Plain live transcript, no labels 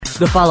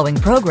The following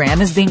program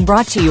is being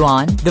brought to you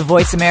on the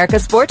Voice America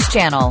Sports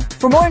Channel.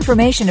 For more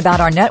information about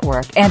our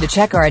network and to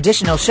check our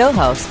additional show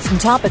hosts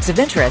and topics of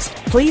interest,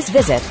 please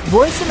visit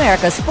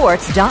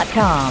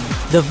voiceamericasports.com.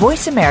 The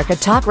Voice America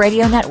Talk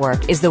Radio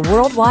Network is the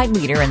worldwide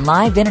leader in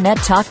live Internet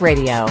talk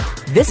radio.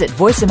 Visit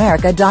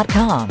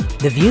voiceamerica.com.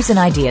 The views and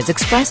ideas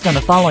expressed on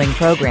the following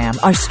program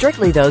are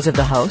strictly those of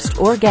the host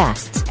or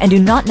guests and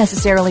do not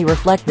necessarily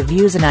reflect the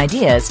views and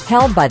ideas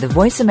held by the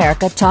Voice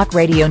America Talk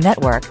Radio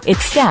Network,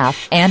 its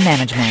staff, and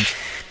management.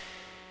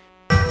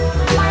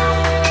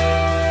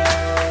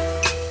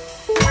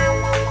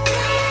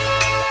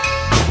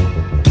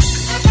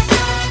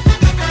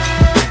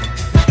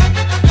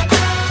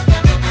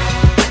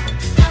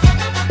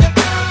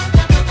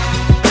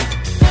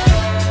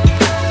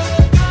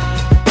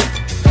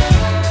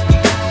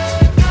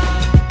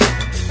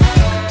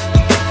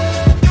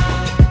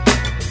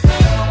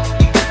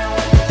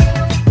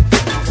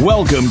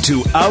 Welcome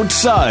to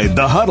Outside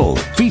the Huddle,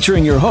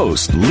 featuring your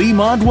host,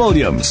 Lemont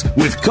Williams,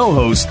 with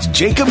co-host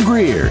Jacob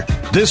Greer.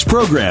 This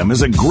program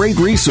is a great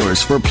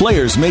resource for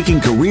players making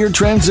career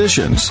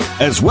transitions,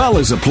 as well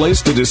as a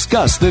place to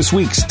discuss this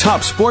week's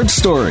top sports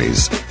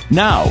stories.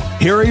 Now,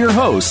 here are your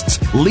hosts,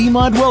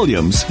 Lemont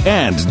Williams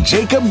and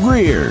Jacob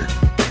Greer.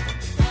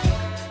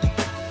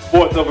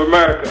 Sports of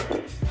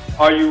America,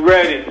 are you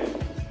ready?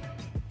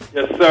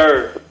 Yes,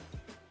 sir.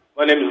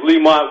 My name is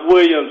Lemont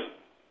Williams.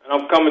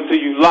 I'm coming to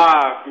you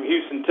live from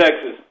Houston,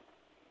 Texas.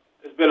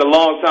 It's been a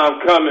long time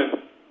coming,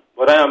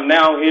 but I am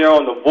now here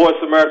on the Voice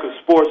America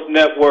Sports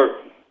Network.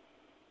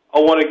 I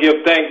want to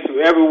give thanks to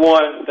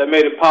everyone that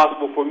made it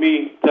possible for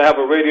me to have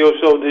a radio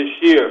show this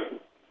year.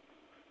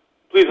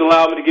 Please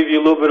allow me to give you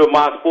a little bit of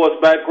my sports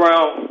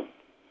background.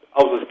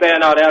 I was a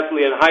standout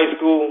athlete in high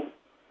school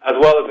as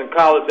well as in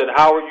college at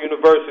Howard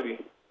University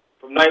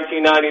from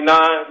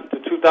 1999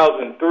 to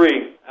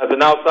 2003 as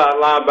an outside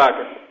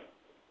linebacker.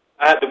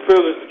 I had the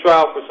privilege to try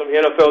out for some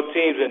NFL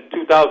teams in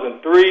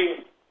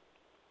 2003.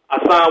 I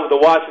signed with the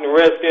Washington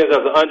Redskins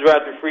as an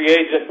undrafted free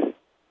agent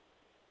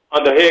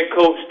under head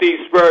coach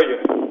Steve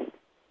Spurrier.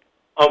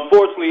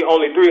 Unfortunately,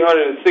 only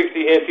 360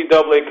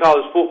 NCAA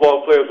college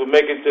football players will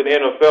make it to the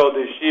NFL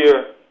this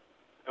year.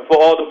 And for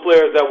all the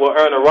players that will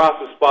earn a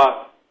roster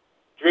spot,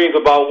 dreams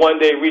about one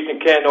day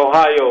reaching Canton,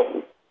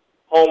 Ohio,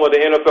 home of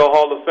the NFL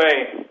Hall of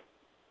Fame.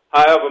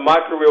 However,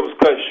 my career was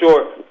cut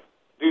short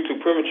due to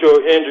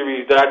premature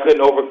injuries that I couldn't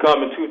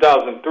overcome in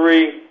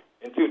 2003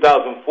 and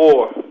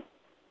 2004.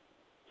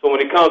 So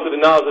when it comes to the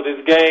knowledge of this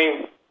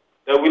game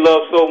that we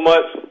love so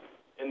much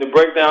and the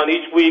breakdown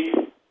each week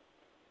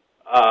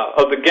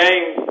of the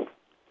game,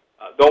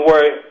 don't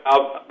worry,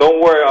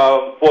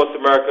 Voice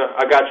America,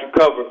 I got you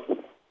covered.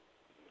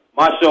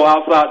 My show,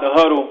 Outside the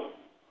Huddle,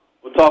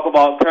 will talk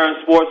about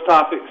current sports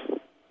topics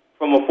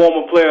from a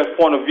former player's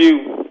point of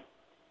view,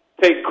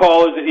 take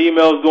callers and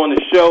emails during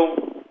the show,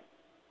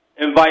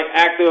 invite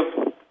active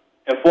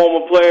and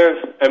former players,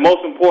 and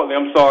most importantly,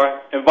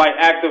 invite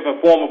active and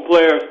former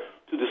players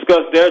to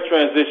discuss their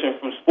transition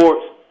from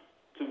sports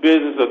to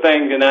business or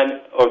things in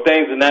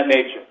that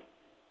nature.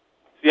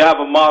 See, I have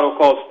a motto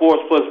called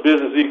Sports plus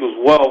Business equals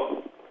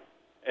Wealth,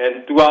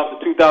 and throughout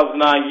the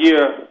 2009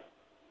 year,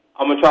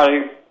 I'm going to try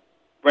to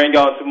bring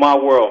y'all into my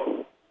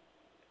world.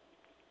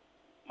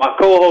 My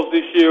co-host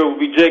this year will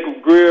be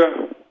Jacob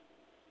Greer.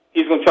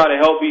 He's going to try to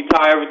help me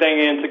tie everything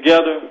in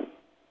together.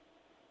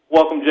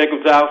 Welcome,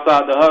 Jacob, to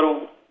Outside the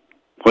Huddle.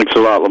 Thanks a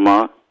lot,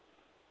 Lamont.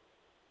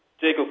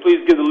 Jacob,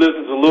 please give the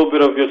listeners a little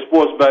bit of your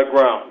sports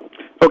background.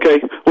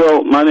 Okay.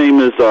 Well, my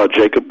name is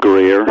Jacob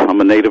Greer. I'm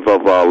a native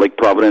of Lake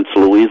Providence,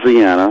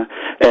 Louisiana,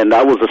 and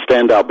I was a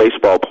standout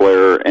baseball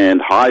player in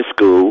high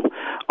school,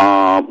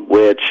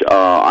 which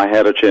I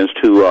had a chance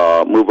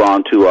to move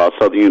on to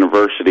Southern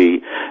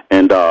University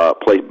and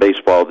play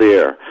baseball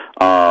there.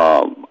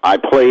 I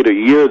played a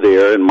year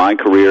there, and my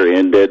career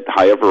ended.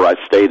 However, I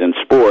stayed in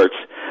sports.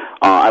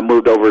 I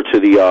moved over to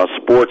the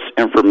sports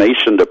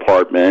information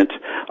department.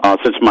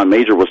 Since my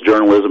major was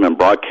journalism and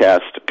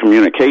broadcast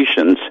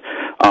communications,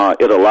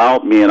 it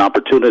allowed me an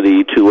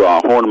opportunity to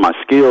hone my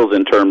skills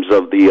in terms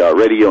of the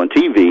radio and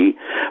TV,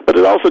 but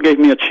it also gave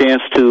me a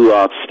chance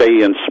to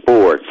stay in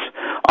sports.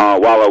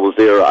 While I was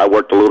there, I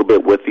worked a little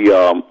bit with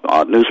the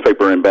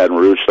newspaper in Baton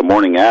Rouge, the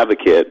Morning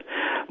Advocate,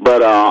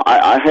 but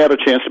I had a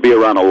chance to be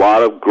around a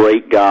lot of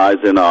great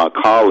guys in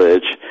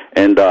college,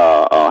 and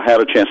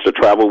had a chance to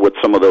travel with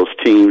some of those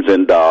teams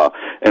and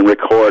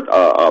record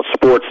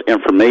sports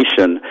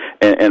information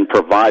and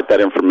provide that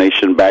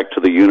information back to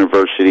the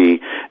university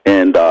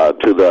and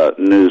to the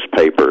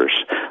newspapers.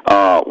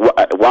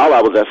 While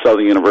I was at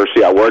Southern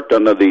University, I worked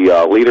under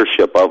the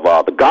leadership of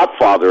the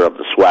godfather of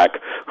the SWAC,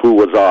 who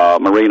was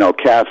Marino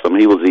Cassim.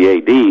 He was the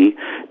AD,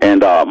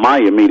 and my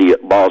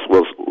immediate boss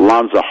was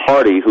Lonza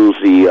Hardy, who's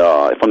the,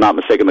 if I'm not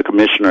mistaken, the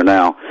commissioner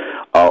now,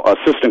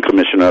 assistant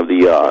commissioner of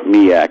the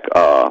MEAC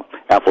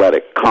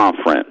Athletic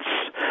Conference.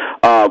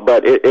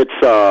 But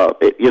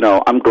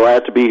I'm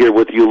glad to be here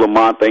with you,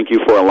 Lamont. Thank you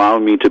for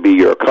allowing me to be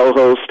your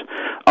co-host.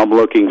 I'm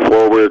looking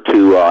forward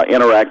to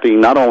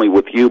interacting not only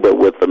with you, but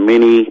with the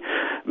many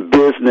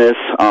business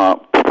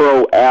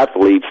pro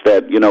athletes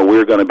that,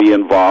 we're going to be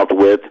involved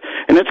with.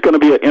 And it's going to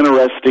be an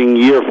interesting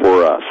year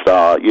for us.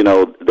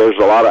 There's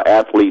a lot of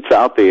athletes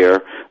out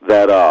there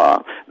that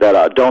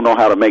don't know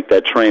how to make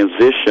that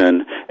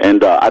transition,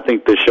 and I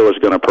think this show is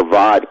going to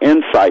provide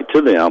insight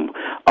to them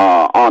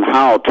on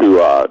how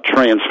to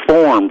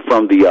transform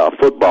from the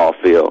football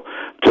field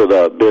to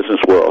the business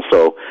world.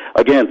 So,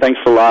 again, thanks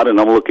a lot,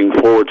 and I'm looking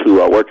forward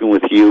to working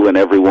with you and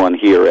everyone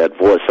here at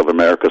Voice of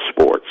America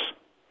Sports.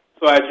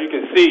 So as you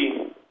can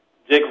see,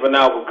 Jacob and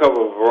I will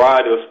cover a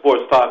variety of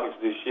sports topics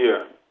this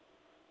year.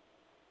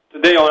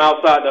 Today on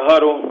Outside the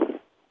Huddle,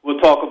 we'll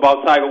talk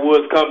about Tiger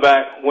Woods'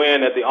 comeback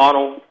win at the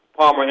Arnold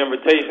Palmer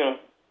Invitational,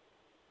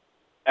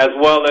 as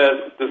well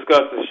as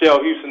discuss the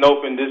Shell Houston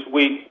Open this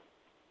week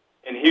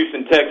in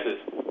Houston, Texas.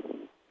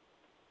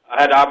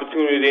 I had the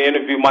opportunity to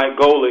interview Mike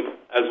Golick,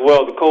 as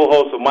well, the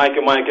co-host of Mike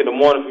and Mike in the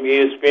Morning from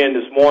ESPN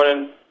this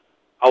morning.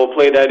 I will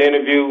play that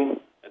interview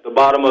at the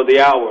bottom of the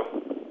hour.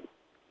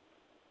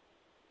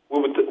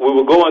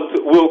 We'll go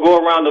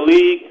around the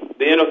league,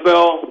 the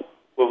NFL,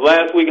 with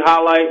last week's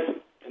highlights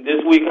and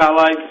this week's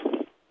highlights.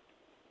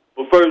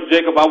 But first,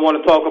 Jacob, I want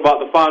to talk about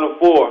the Final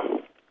Four.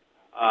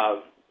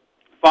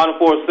 Final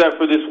Four set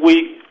for this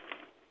week.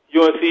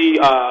 UNC,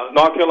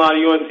 North Carolina,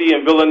 UNC,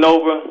 and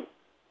Villanova,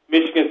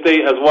 Michigan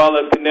State, as well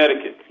as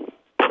Connecticut.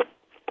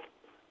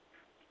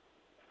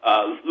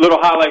 Little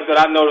highlights that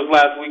I noticed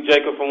last week,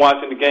 Jacob, from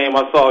watching the game.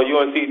 I saw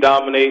UNC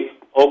dominate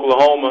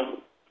Oklahoma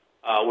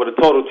with a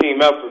total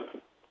team effort.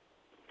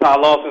 Ty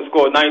Lawson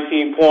scored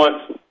 19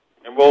 points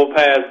and rolled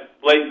past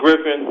Blake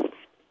Griffin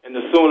and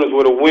the Sooners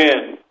with a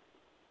win.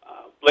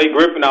 Blake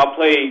Griffin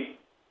outplayed,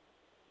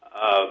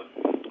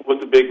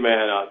 what's the big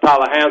man,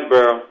 Tyler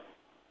Hansborough.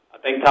 I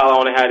think Tyler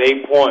only had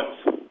 8 points.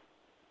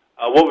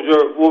 What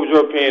was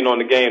your opinion on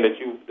the game that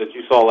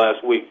you saw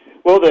last week?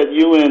 Well, the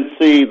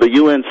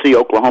UNC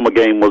Oklahoma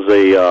game was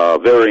a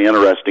very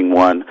interesting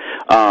one.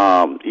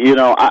 I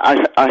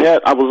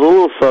was a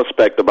little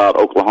suspect about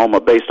Oklahoma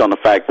based on the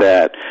fact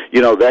that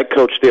that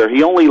coach there,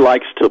 he only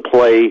likes to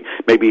play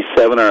maybe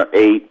 7 or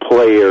 8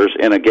 players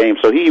in a game,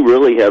 so he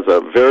really has a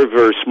very,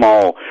 very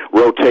small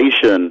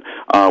rotation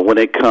when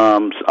it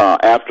comes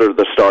after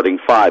the starting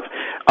 5.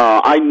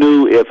 I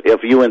knew if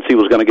UNC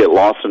was going to get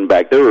Lawson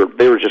back, they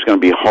were just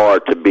going to be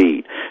hard to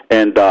beat,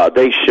 and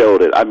they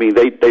showed it. I mean,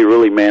 they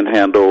really manhandled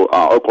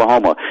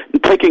Oklahoma,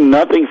 taking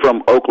nothing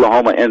from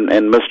Oklahoma and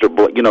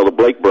the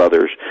Blake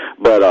brothers,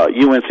 but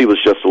UNC was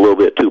just a little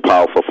bit too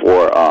powerful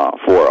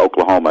for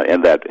Oklahoma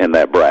in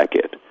that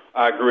bracket.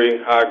 I agree.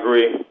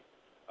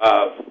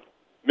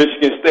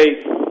 Michigan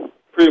State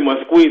pretty much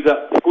squeezed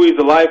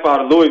the life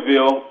out of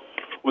Louisville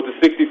with a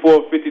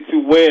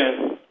 64-52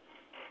 win.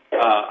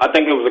 I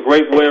think it was a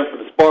great win for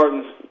the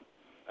Spartans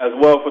as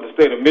well for the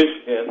state of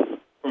Michigan.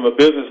 From a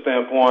business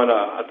standpoint,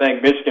 I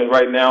think Michigan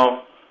right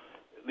now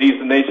leads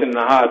the nation in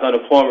the highest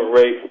unemployment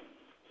rate.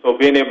 So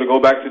being able to go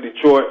back to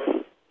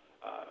Detroit,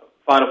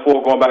 Final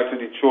Four going back to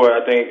Detroit,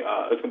 I think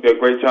it's going to be a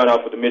great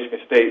turnout for the Michigan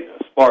State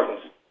Spartans.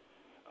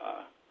 As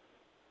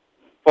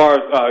far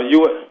as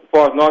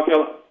North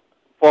Carolina,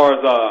 as far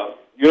as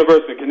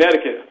University of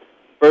Connecticut,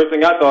 first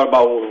thing I thought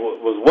about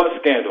was what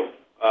scandal?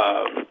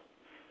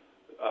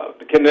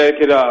 The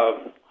Connecticut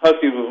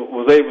Huskies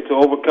was able to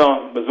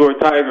overcome Missouri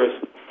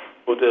Tigers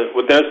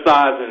with their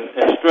size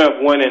and strength,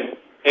 winning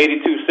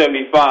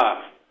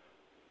 82-75.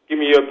 Give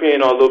me your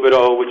opinion on a little bit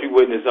of what you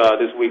witnessed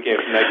this weekend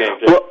from that game.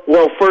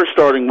 Well, first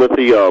starting with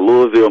the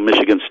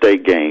Louisville-Michigan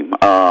State game,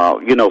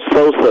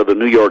 Sosa, the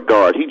New York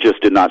guard, he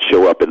just did not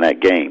show up in that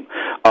game.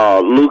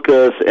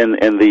 Lucas and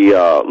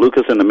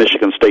the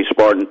Michigan State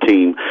Spartan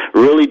team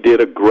really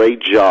did a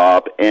great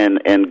job in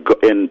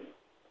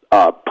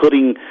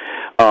putting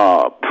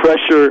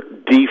pressure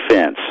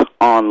defense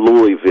on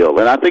Louisville,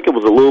 and I think it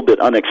was a little bit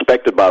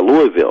unexpected by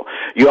Louisville.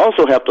 You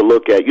also have to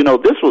look at,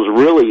 this was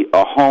really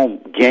a home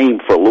game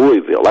for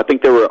Louisville. I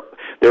think they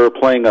were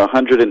playing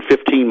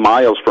 115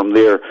 miles from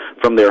their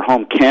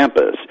home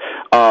campus.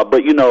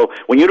 But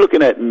when you're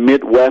looking at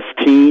Midwest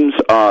teams,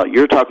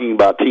 you're talking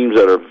about teams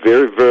that are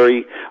very,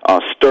 very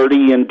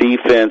sturdy in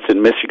defense,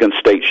 and Michigan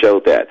State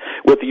showed that.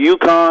 With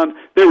UConn,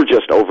 they were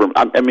just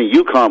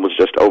UConn was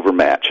just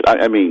overmatched.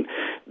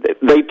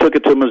 They took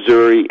it to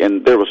Missouri,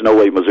 and there was no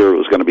way Missouri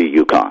was going to beat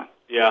UConn.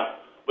 Yeah,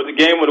 but the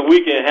game of the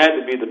weekend had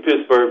to be the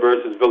Pittsburgh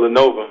versus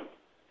Villanova.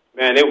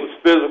 Man, it was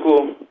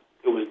physical,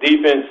 it was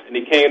defense, and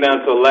it came down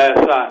to the last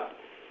shot.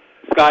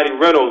 Scotty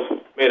Reynolds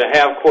made a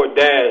half-court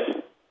dash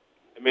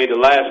and made the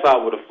last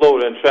shot with a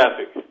floater in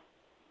traffic.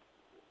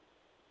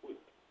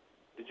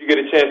 Did you get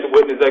a chance to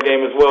witness that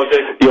game as well,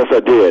 Jacob? Yes,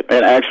 I did.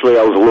 And actually,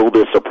 I was a little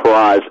bit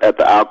surprised at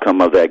the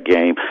outcome of that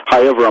game.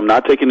 However, I'm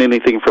not taking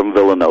anything from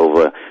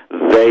Villanova.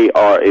 They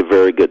are a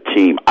very good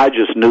team. I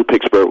just knew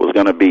Pittsburgh was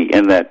going to be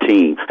in that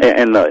team,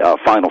 in the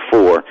Final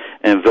Four,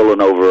 and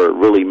Villanova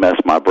really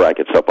messed my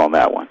brackets up on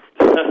that one.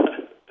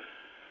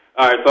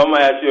 All right, so I'm going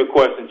to ask you a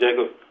question,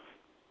 Jacob.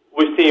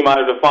 Which team out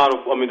of the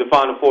Final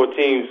Four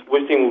teams,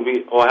 which team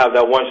will have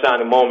that one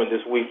shining moment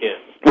this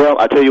weekend? Well,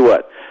 I tell you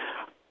what.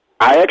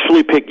 I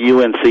actually picked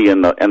UNC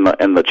in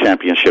the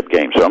championship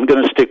game, so I'm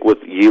going to stick with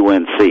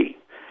UNC.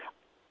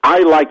 I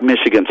like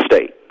Michigan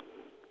State.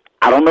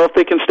 I don't know if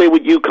they can stay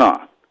with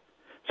UConn.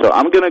 So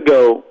I'm going to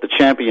go the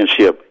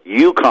championship,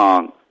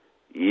 UConn,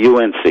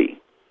 UNC.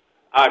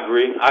 I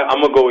agree.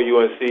 I'm going to go with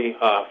UNC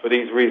for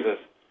these reasons.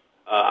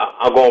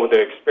 I'm going with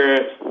their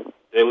experience,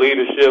 their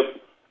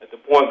leadership at the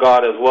point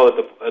guard as well at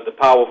the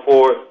power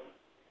forward.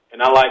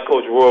 And I like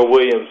Coach Roy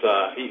Williams.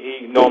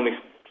 He normally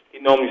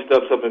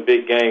steps up in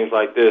big games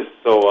like this.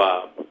 So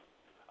I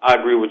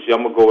agree with you.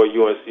 I'm going to go with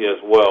UNC as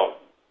well.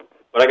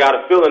 But I got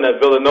a feeling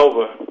that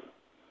Villanova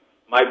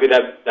might be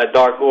that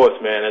dark horse,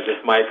 man, that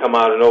just might come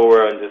out of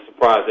nowhere and just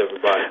surprise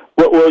everybody.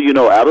 Well,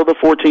 out of the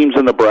 4 teams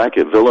in the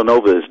bracket,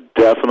 Villanova is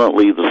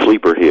definitely the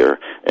sleeper here,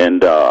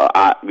 and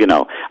I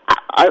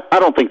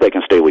don't think they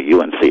can stay with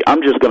UNC.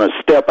 I'm just going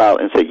to step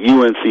out and say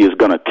UNC is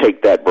going to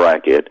take that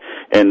bracket,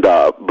 and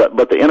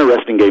but the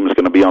interesting game is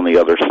going to be on the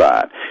other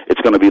side.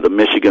 It's going to be the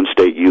Michigan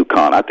State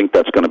UConn. I think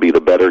that's going to be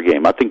the better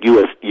game. I think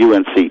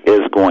UNC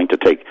is going to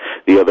take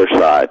the other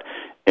side,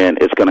 and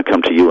it's going to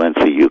come to UNC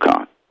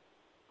UConn.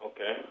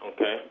 Okay.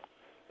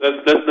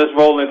 Let's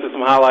roll into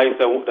some highlights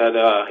that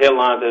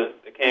headlines that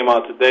came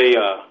out today.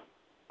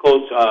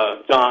 Coach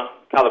John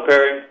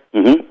Calipari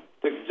took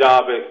the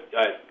job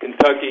at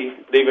Kentucky,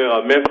 leaving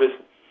Memphis.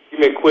 Give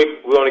me a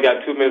quick. We only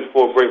got 2 minutes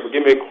before break, but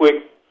give me a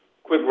quick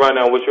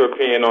rundown. What's your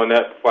opinion on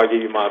that before I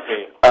give you my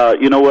opinion?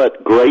 You know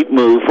what? Great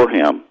move for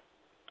him.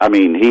 I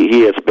mean,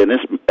 he has been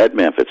at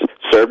Memphis,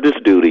 served his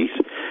duties.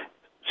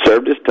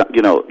 Served his time,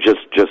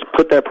 just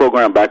put that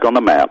program back on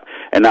the map,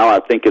 and now I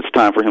think it's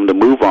time for him to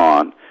move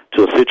on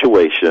to a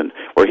situation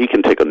where he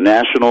can take a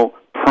national,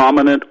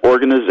 prominent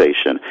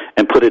organization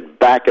and put it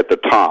back at the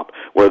top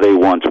where they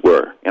once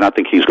were, and I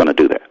think he's going to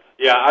do that.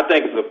 Yeah, I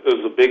think it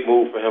was a big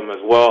move for him as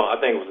well. I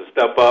think it was a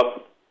step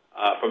up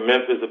from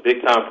Memphis, a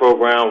big-time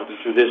program with the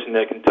tradition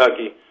at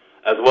Kentucky,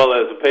 as well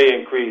as a pay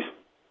increase.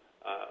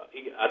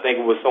 I think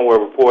it was somewhere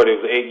reported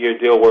it was an 8-year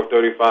deal worth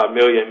 $35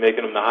 million,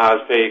 making him the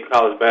highest-paid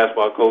college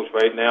basketball coach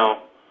right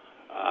now,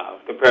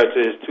 compared to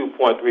his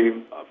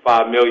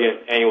 $2.35 million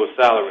annual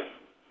salary.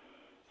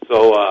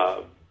 So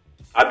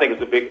I think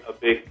it's a big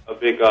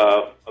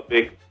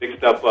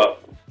step up.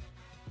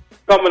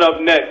 Coming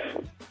up next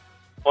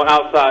on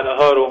Outside the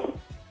Huddle,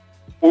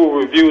 we'll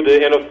review the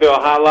NFL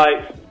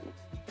highlights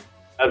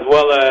as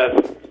well as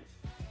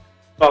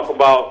talk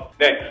about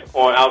next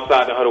on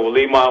Outside the Huddle with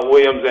Lemont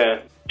Williams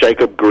and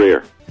Jacob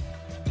Greer.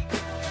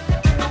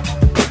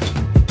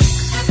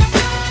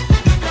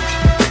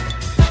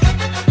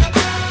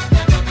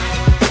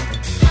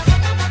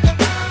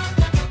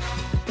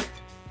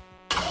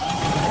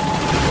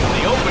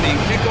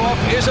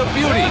 Is a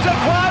beauty. It's a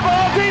fly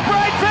ball deep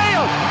right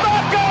field.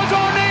 Back goes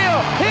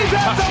O'Neal. He's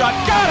at the shot.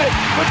 Got it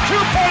with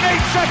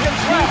 2.8 seconds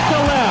left to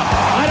left.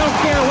 I don't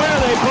care where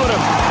they put him.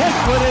 This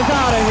one is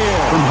out of here.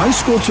 From high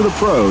school to the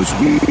pros,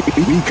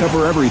 we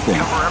cover everything.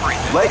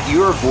 Let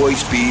your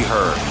voice be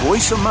heard.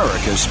 Voice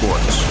America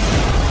Sports.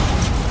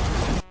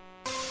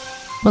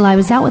 Well, I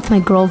was out with my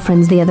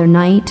girlfriends the other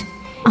night.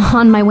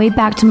 On my way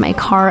back to my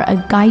car,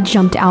 a guy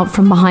jumped out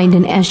from behind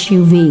an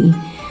SUV.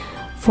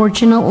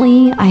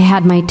 Fortunately, I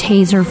had my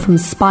taser from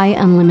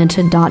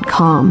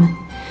SpyUnlimited.com.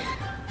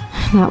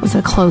 That was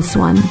a close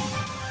one.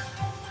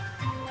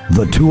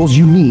 The tools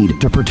you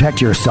need to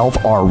protect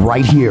yourself are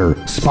right here.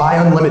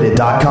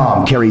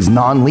 SpyUnlimited.com carries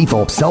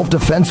non-lethal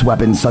self-defense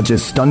weapons such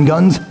as stun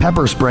guns,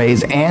 pepper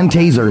sprays, and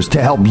tasers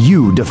to help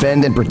you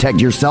defend and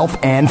protect yourself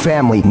and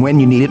family when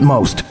you need it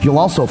most. You'll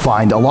also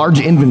find a large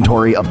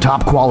inventory of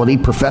top-quality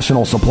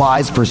professional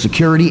supplies for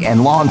security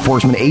and law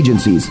enforcement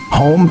agencies,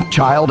 home,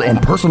 child,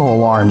 and personal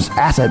alarms,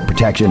 asset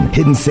protection,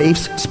 hidden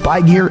safes,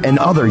 spy gear, and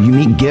other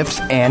unique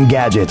gifts and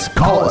gadgets.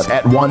 Call us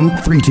at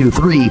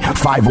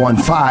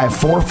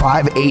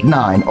 1-323-515-4589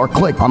 or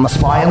click on the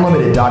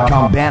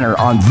SpyUnlimited.com banner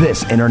on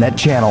this internet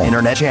channel.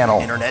 Can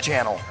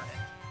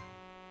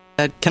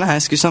I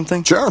ask you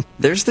something? Sure.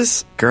 There's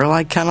this girl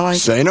I kind of like.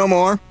 Say no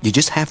more. You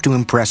just have to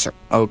impress her.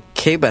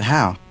 Okay, but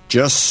how?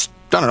 Just,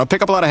 I don't know,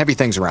 pick up a lot of heavy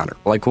things around her.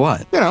 Like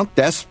what?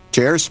 Desks,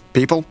 chairs,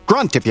 people.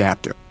 Grunt if you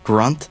have to.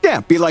 Grunt?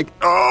 Yeah, be like,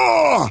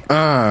 oh!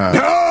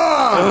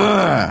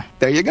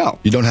 There you go.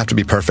 You don't have to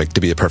be perfect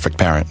to be a perfect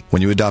parent. When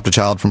you adopt a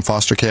child from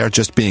foster care,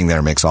 just being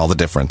there makes all the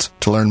difference.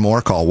 To learn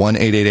more, call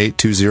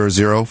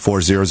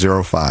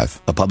 1-888-200-4005.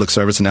 A public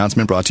service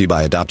announcement brought to you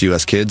by Adopt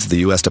U.S. Kids, the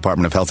U.S.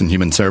 Department of Health and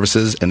Human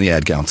Services, and the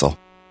Ad Council.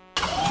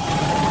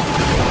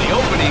 The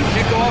opening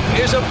kickoff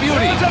is a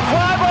beauty. It's a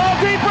fly ball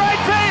deep right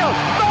field.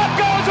 Back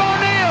goes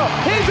O'Neal.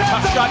 He's at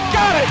the shot.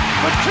 Got it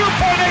with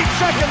 2.8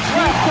 seconds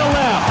left to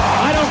left.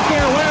 I don't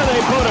care where they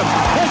put him.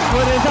 This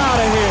one is out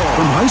of here.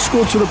 From high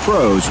school to the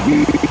pros,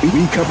 we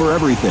cover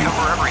everything.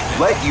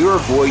 Let your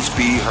voice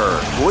be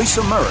heard. Voice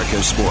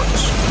America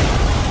Sports.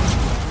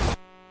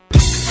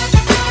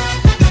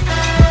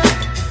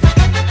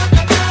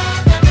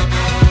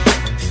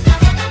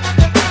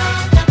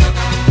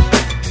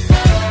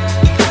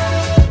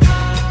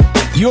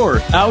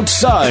 You're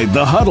Outside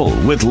the Huddle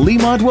with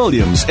Lemont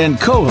Williams and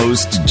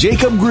co-host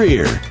Jacob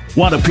Greer.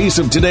 Want a piece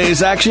of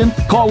today's action?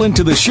 Call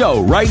into the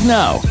show right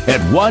now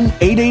at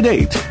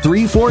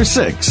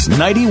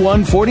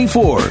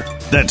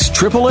 1-888-346-9144. That's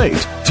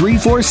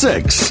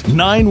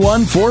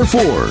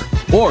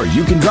 888-346-9144. Or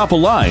you can drop a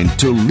line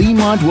to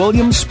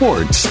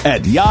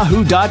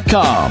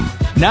LemontWilliamsSports@yahoo.com.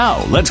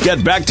 Now, let's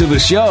get back to the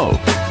show.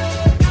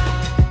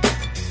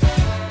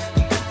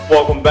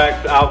 Welcome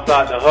back to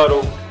Outside the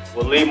Huddle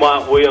with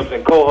Lemont Williams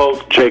and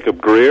co-host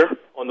Jacob Greer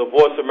on the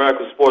Voice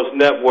America Sports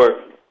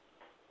Network.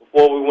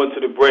 Before we went to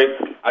the break,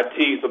 I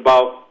teased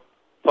about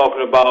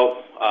talking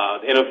about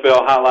the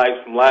NFL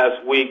highlights from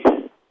last week.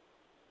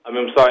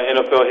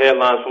 NFL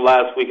headlines from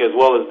last week as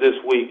well as this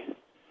week.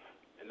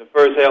 And the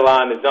first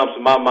headline that jumps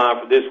in my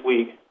mind for this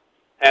week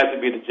has to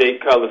be the Jay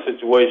Cutler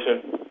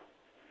situation.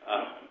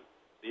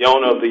 The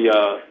owner of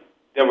the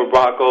Denver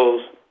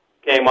Broncos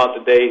came out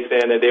today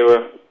saying that they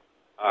were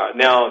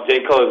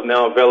Jay Cutler is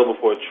now available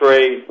for a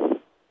trade.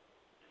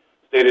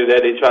 Stated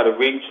that they tried to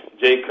reach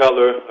Jay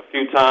Cutler a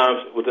few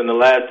times within the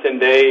last 10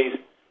 days.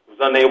 Was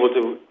unable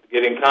to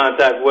get in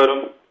contact with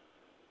him.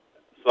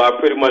 So I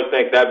pretty much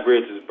think that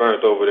bridge is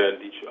burnt over there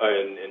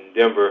in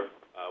Denver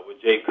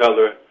with Jay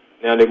Cutler.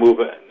 Now the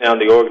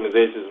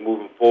organization is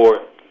moving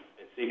forward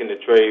and seeking to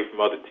trade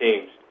from other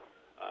teams.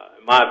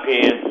 In my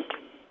opinion,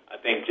 I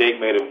think Jake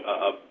made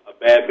a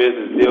bad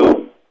business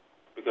deal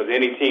because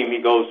any team he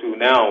goes to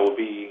now will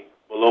be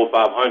below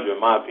 500. In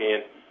my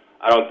opinion,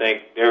 I don't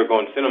think they're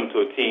going to send him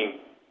to a team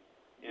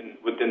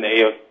within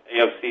the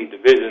AFC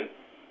division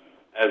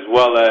as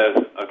well as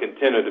a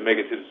contender to make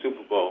it to the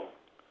Super Bowl.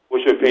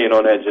 What's your opinion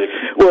on that, Jake?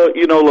 Well,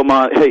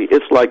 Lamont, hey,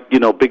 it's like,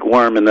 Big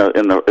Worm in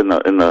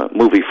the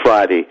movie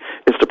Friday.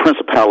 It's the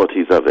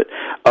principalities of it.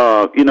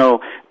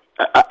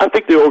 I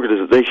think the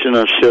organization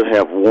should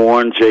have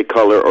warned Jay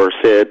Cutler or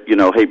said,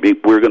 hey,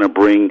 we're going to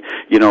bring,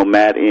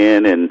 Matt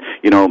in and,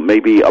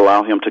 maybe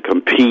allow him to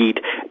compete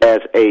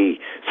as a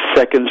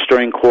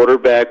second-string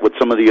quarterback with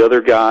some of the other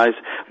guys.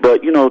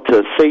 But,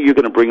 to say you're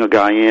going to bring a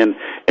guy in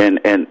and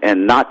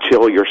not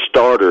tell your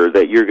starter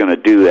that you're going to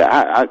do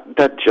that,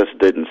 that just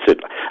didn't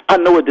sit. I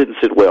know it didn't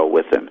sit well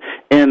with him.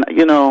 And,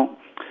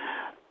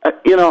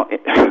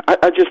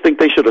 I just think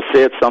they should have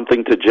said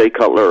something to Jay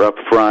Cutler up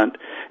front.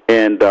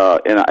 And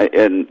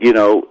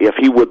if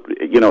he would,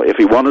 if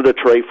he wanted to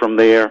trade from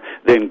there,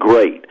 then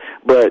great.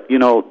 But,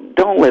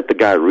 don't let the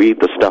guy read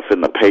the stuff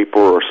in the paper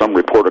or some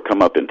reporter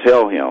come up and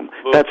tell him.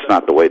 That's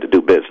not the way to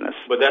do business.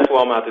 But that's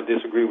why I'm going to have to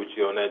disagree with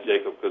you on that,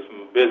 Jacob, because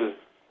from a business,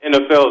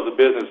 NFL is a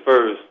business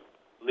first,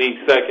 league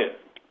second.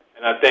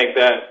 And I think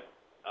that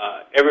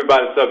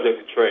everybody's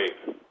subject to trade.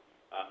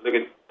 Look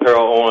at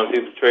Terrell Owens. He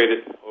was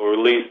traded or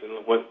released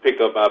and was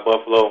picked up by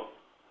Buffalo.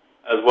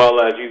 As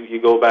well as you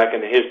go back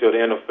in the history of the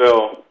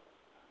NFL,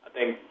 I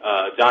think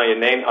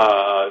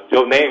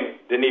Joe Namath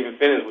didn't even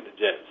finish with the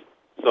Jets.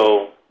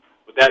 So,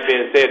 with that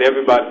being said,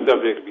 everybody's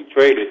subject to be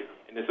traded.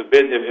 And it's a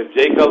business. If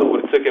Jay Cutler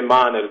would have took in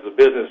mind that it's a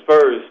business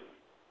first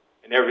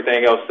and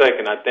everything else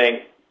second, I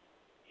think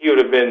he would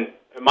have been,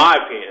 in my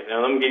opinion.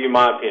 Now, let me give you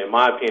my opinion. In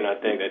my opinion, I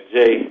think that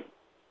Jay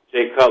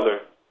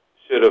Cutler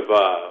should have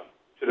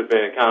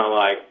been kind of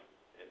like,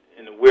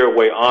 in a weird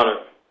way,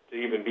 honored to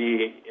even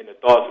be in the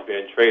thoughts of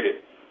being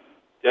traded.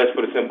 Just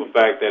for the simple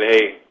fact that,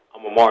 hey,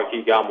 I'm a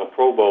marquee guy, I'm a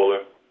Pro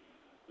Bowler.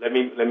 Let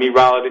me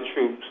rally the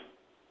troops.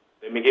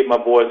 Let me get my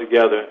boys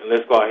together, and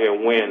let's go out here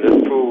and win.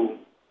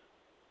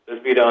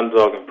 Let's be the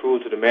underdog and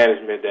prove to the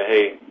management that,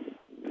 hey,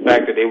 the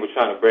fact that they were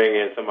trying to bring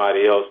in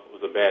somebody else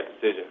was a bad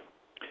decision.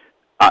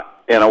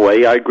 In a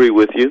way, I agree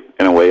with you.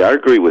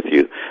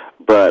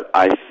 But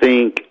I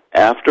think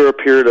after a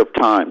period of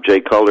time, Jay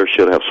Cutler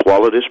should have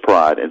swallowed his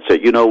pride and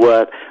said, you know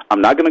what,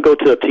 I'm not going to go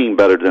to a team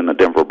better than the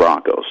Denver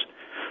Broncos.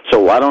 So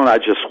why don't I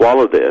just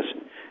swallow this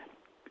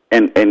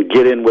and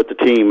get in with the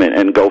team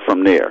and go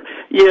from there?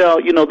 Yeah,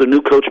 the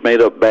new coach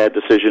made a bad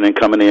decision in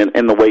coming in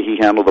and the way he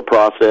handled the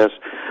process.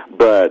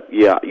 But,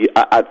 yeah,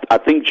 I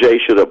think Jay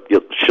should have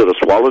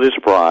swallowed his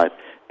pride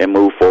and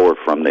moved forward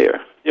from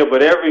there. Yeah,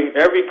 but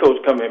every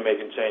coach come in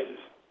making changes.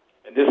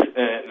 And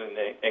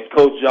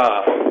Coach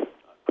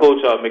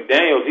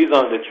McDaniels, he's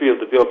on the tree of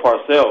the Bill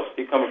Parcells.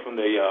 He's coming from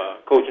the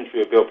coaching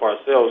tree of Bill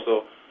Parcells.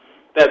 So,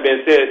 that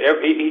being said,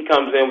 he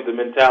comes in with the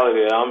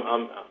mentality that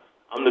I'm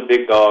the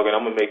big dog and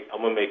I'm gonna make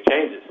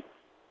changes.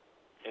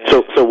 And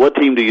so what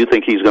team do you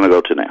think he's going to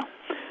go to now?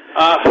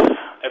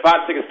 If I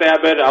had to take a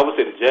stab at it, I would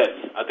say the Jets.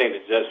 I think the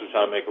Jets would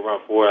try to make a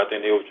run for it. I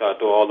think they would try to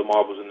throw all the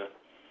marbles in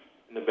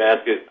the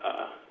basket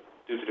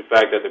due to the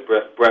fact that the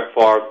Brett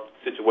Favre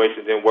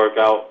situation didn't work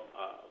out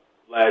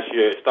last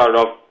year. It started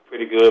off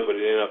pretty good, but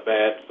it ended up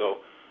bad. So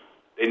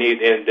they're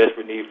in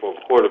desperate need for a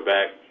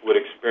quarterback with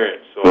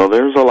experience. So, well,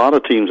 there's a lot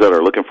of teams that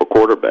are looking for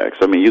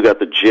quarterbacks. I mean, you got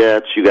the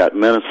Jets, you got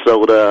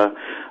Minnesota,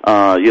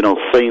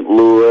 St.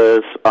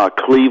 Louis,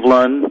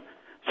 Cleveland.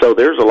 So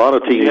there's a lot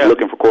of teams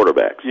looking for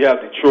quarterbacks. You have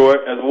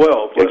Detroit as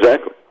well.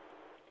 Exactly.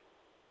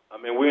 I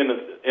mean, we're in the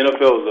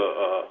NFL is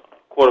a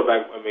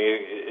quarterback. I mean,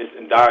 it's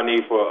in dire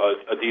need for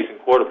a decent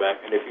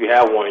quarterback, and if you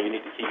have one, you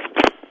need to keep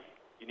it.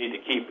 You need to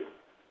keep it.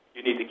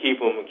 You need to keep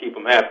them and keep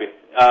them happy.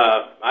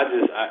 At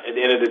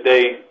the end of the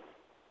day,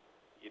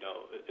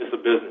 it's a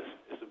business.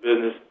 It's a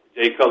business.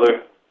 Jay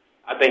Cutler,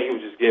 I think he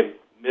was just getting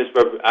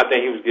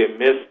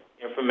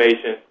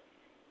misinformation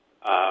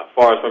as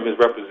far as from his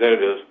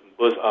representatives,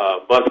 Bus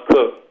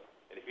Cook.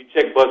 And if you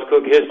check Bus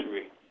Cook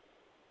history,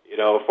 you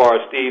know, as far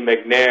as Steve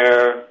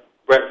McNair,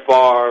 Brett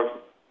Favre,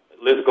 the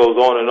list goes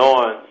on and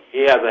on.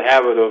 He has a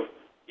habit of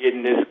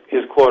getting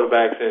his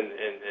quarterbacks in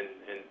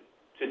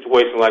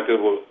situations like this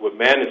with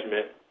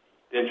management,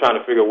 then trying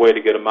to figure a way to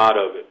get them out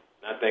of it.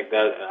 And I think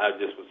that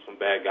just was some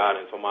bad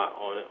guidance on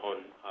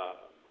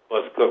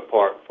Bus Cook's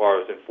part as far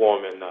as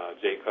informing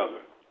Jay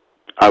Cutler.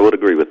 I would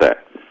agree with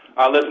that.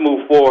 All right, let's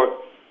move forward.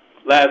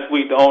 Last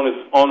week, the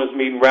owners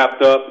meeting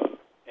wrapped up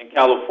in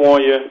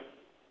California,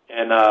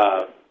 and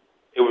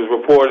it was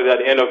reported that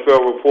the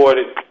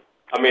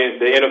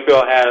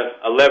NFL had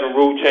 11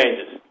 rule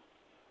changes.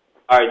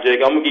 All right,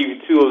 Jake, I'm going to give you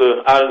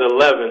out of the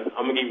 11,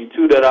 I'm going to give you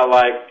 2 that I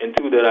like and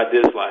 2 that I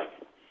dislike.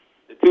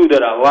 The 2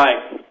 that I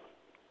like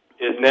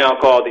is now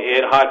called the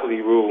Ed Hockley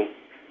rule.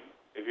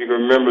 If you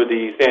can remember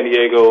the San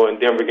Diego and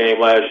Denver game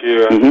last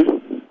year,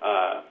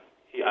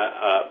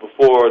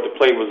 before the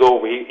play was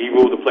over, he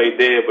ruled the play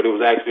dead, but it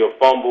was actually a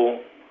fumble.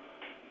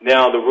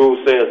 Now the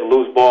rule says the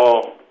loose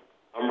ball,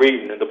 I'm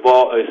reading, and it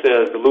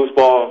says the loose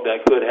ball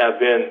that could have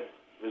been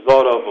the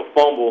result of a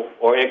fumble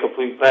or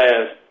incomplete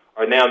pass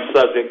are now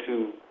subject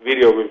to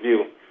video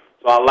review.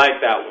 So I like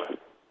that one.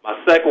 My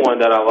second one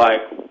that I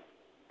like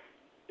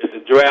is the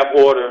draft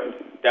order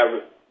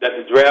that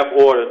the draft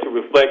order to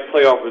reflect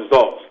playoff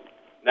results,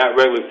 not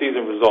regular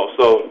season results.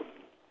 So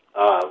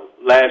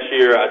last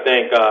year, I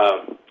think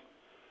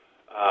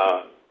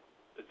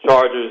the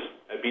Chargers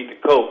had beat the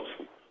Colts.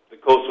 The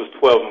Colts was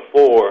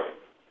 12-4,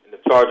 and the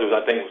Chargers,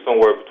 I think, was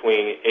somewhere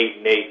between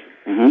 8-8.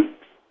 Mm-hmm.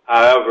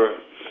 However,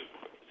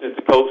 since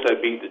the Colts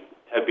had beat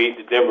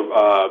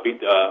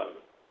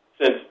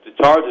since the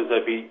Chargers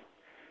had beat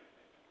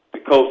the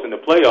Colts in the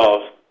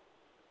playoffs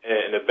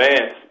in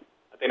advance,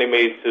 I think they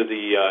made it to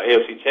the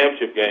AFC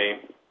Championship game.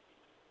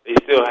 They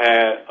still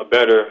had a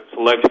better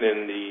selection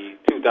in the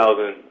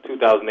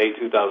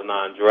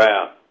 2008-2009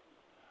 draft.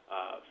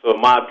 So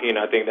in my opinion,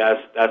 I think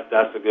that's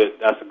a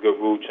good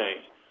rule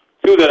change.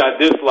 2 that I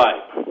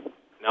dislike.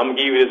 And I'm gonna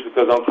give you this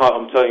because I'm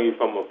telling you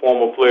from a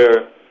former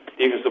player,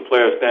 defensive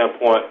player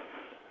standpoint.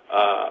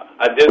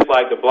 I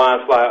dislike the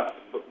blind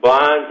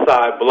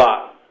side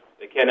block.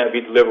 They cannot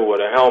be delivered with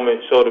a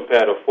helmet, shoulder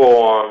pad, or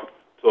forearm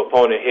to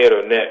opponent head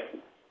or neck.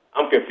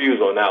 I'm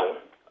confused on that one.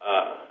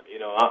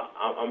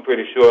 I'm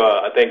pretty sure.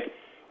 I think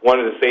one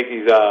of the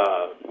safeties,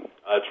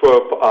 Troy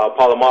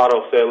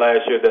Polamato, said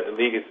last year that the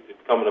league is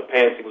becoming a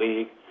fantasy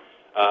league.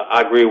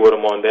 I agree with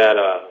him on that.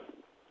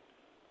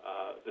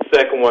 The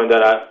second one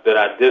that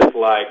I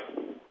dislike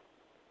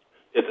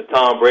is the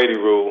Tom Brady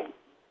rule,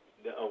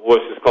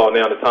 which is called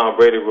now the Tom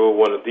Brady rule,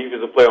 when a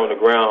defensive player on the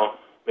ground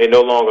may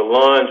no longer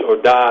lunge or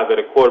dive at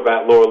a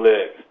quarterback lower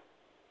legs.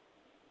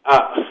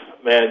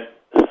 Man,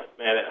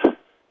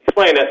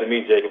 explain that to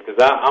me, Jacob,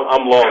 because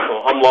I'm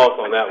lost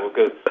on that one.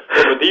 Because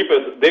from a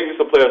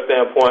defensive player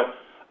standpoint,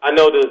 I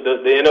know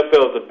the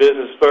NFL is a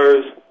business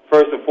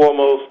first and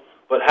foremost.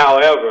 But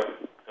however,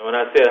 and when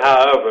I said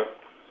however,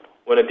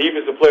 when a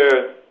defensive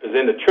player is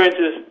in the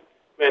trenches,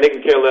 man, they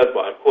can care less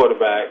about a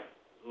quarterback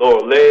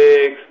lower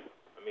legs.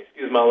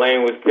 Excuse my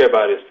language, care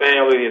about his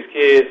family, his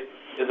kids.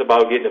 It's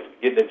about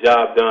getting the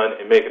job done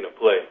and making a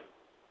play.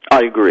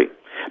 I agree.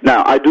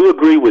 Now, I do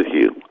agree with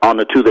you on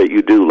the 2 that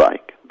you do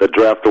like, the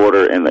draft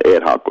order and the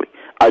Ed Hockley.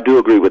 I do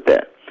agree with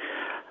that.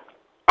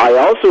 I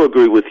also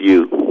agree with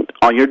you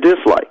on your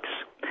dislikes.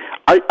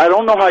 I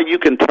don't know how you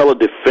can tell a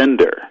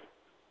defender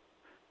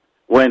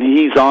when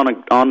he's on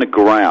the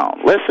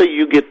ground. Let's say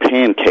you get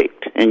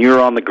pancaked and you're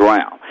on the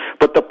ground,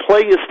 but the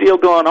play is still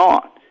going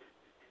on.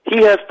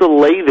 He has to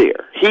lay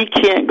there. He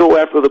can't go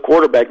after the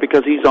quarterback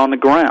because he's on the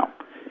ground.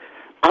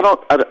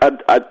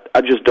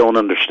 I just don't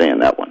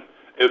understand that one.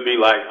 It would be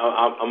like,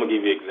 I'm going to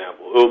give you an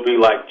example. It would be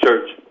like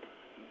church.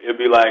 It would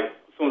be like, as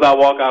soon as I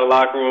walk out of the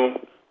locker room,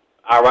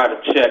 I write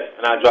a check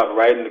and I drop it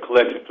right in the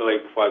collection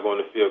plate before I go in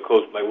the field.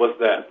 Coach, like, what's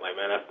that? Like,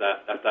 man, that's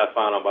that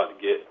fine I'm about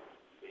to get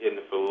hitting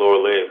it for the lower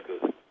legs.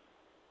 Because,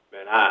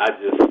 man, I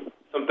just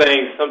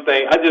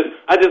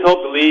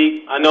hope the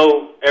league, I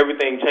know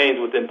everything changed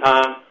within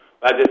time,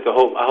 but I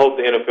hope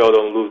the NFL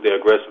don't lose their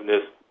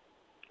aggressiveness,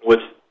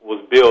 which was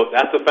built.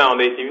 That's the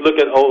foundation. If you look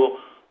at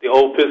the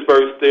old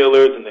Pittsburgh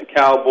Steelers and the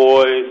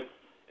Cowboys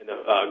and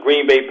the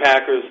Green Bay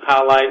Packers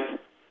highlights,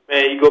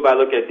 man, you go back and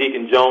look at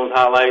Deacon Jones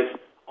highlights,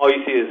 all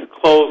you see is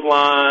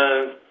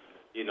clotheslines,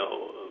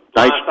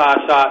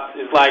 blindside shots.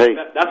 It's like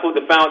that's what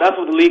the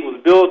league was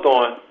built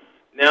on.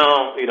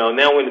 Now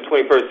we're in the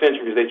 21st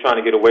century. They're trying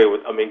to get away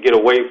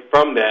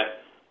from that,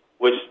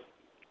 which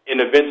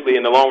eventually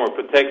in the long run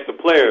protects the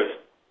players.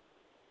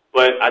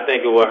 But I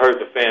think it will hurt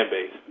the fan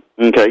base.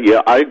 Okay,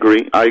 yeah, I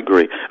agree.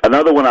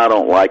 Another one I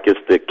don't like is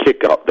the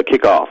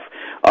kickoff,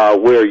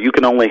 where you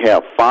can only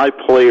have 5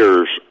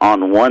 players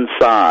on one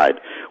side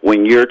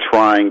when you're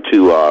trying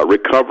to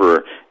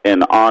recover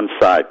an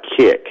onside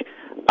kick.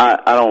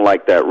 I don't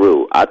like that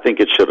rule. I think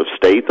it should have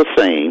stayed the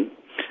same,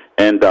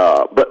 And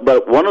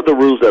but one of the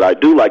rules that I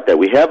do like that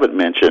we haven't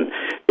mentioned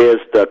is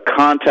the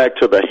contact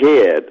to the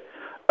head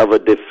of a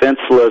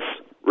defenseless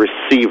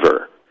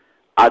receiver.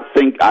 I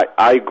think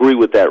I agree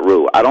with that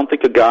rule. I don't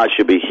think a guy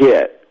should be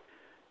hit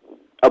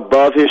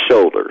above his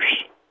shoulders.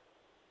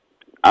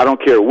 I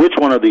don't care which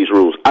one of these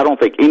rules. I don't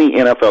think any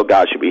NFL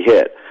guy should be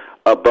hit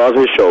above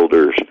his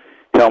shoulders,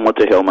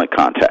 helmet-to-helmet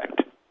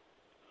contact.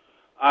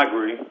 I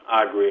agree.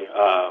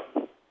 I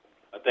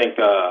think,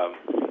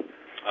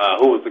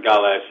 who was the guy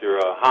last year?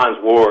 Hines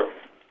Ward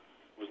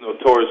was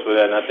notorious for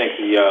that, and I think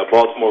the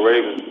Baltimore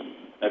Ravens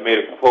that made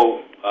a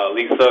quote,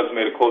 Lee Suggs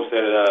made a quote,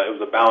 said it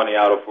was a bounty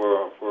out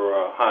for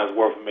Hines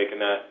Ward for making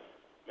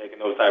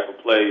those type of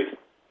plays.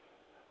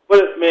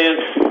 But, man,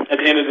 at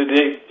the end of the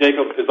day,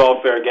 Jacob, it's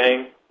all fair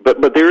game.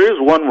 But there is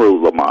one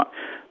rule, Lemont,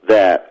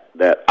 that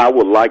I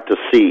would like to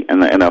see in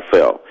the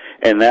NFL,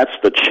 and that's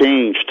the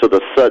change to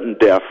the sudden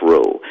death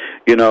rule.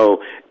 You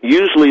know,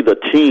 usually the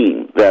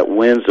team that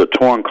wins the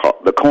coin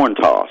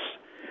toss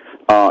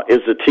is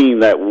the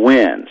team that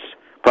wins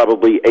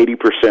probably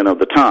 80% of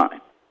the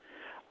time.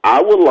 I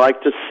would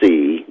like to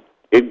see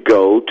it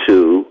go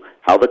to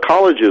how the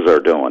colleges are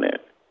doing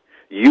it.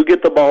 You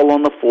get the ball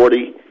on the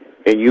 40,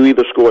 and you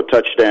either score a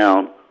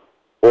touchdown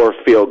or a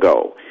field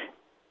goal.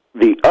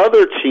 The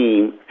other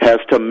team has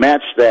to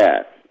match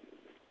that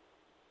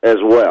as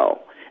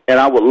well. And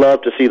I would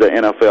love to see the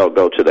NFL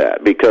go to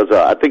that because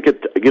I think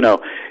it's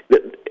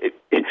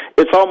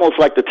almost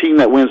like the team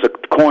that wins the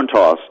coin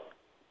toss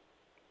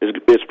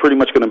is pretty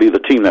much going to be the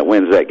team that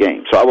wins that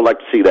game. So I would like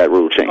to see that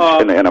rule change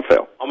in the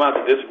NFL. I'm going to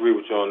have to disagree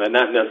with you on that.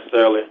 Not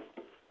necessarily.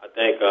 I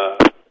think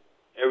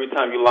every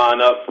time you line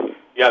up,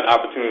 you have the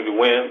opportunity to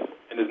win,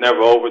 and it's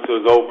never over till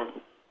it's over.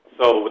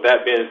 So with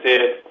that being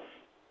said,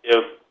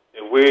 if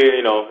we're,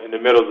 in the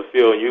middle of the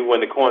field and you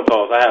win the coin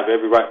toss, I have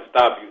every right to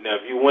stop you. Now,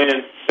 if you win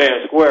fair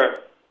and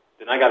square,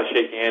 then I got to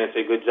shake your hand and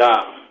say good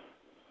job.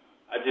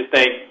 I just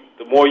think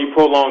the more you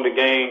prolong the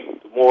game,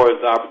 the more is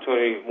the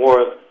opportunity,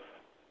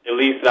 at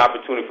least the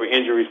opportunity for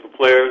injuries for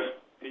players.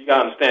 You got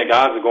to understand,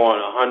 guys are going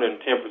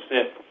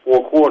 110%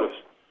 for 4 quarters.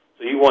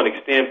 So you want to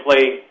extend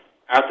play.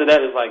 After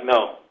that, it's like,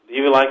 no,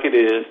 leave it like it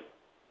is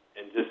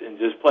and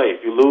just play.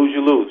 If you lose,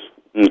 you lose.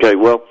 Okay,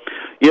 well,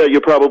 yeah,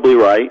 you're probably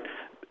right.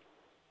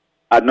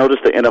 I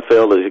noticed the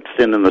NFL is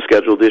extending the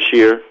schedule this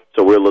year,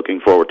 so we're looking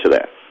forward to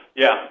that.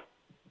 Yeah.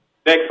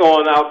 Next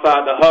on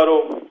Outside the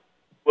Huddle,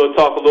 we'll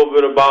talk a little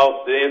bit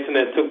about the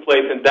incident that took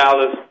place in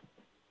Dallas,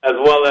 as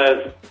well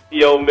as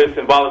EO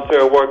missing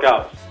voluntary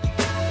workouts.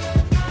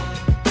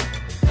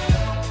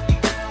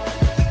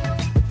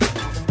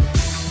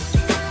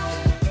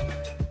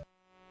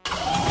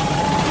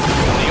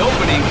 The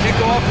opening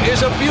kickoff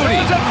is a beauty.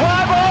 It's a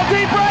fly ball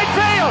deep right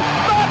field.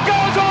 Back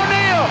goes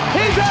O'Neal.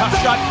 He's at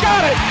the shot.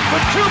 Got it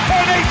with 2.8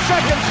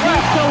 seconds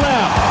left to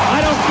left. I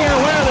don't care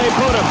where they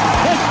put him.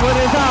 This one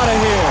is out of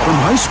here. From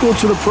high school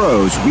to the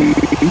pros, we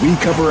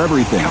cover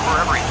everything.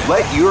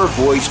 Let your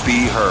voice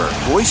be heard.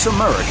 Voice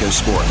America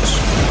Sports.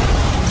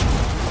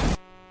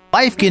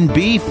 Life can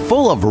be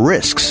full of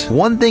risks.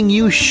 One thing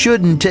you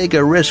shouldn't take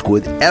a risk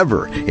with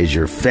ever is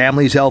your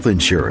family's health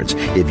insurance.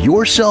 If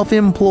you're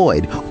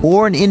self-employed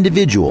or an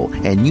individual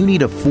and you need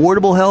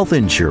affordable health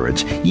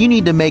insurance, you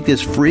need to make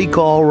this free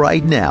call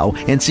right now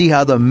and see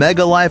how the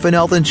Mega Life and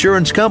Health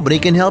Insurance Company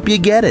can help you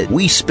get it.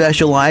 We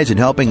specialize in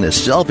helping the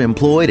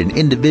self-employed and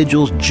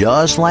individuals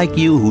just like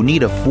you who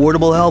need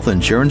affordable health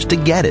insurance to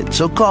get it.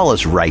 So call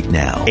us right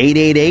now.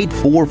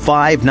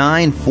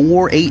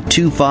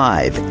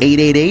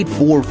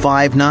 888-459-4825.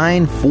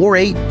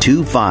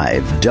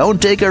 888-459-4825.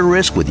 Don't take a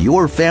risk with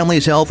your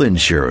family's health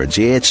insurance.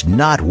 It's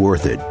not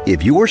worth it.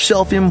 If you're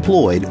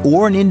self-employed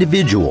or an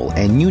individual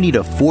and you need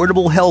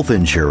affordable health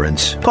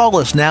insurance, call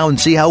us now and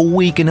see how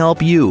we can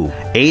help you.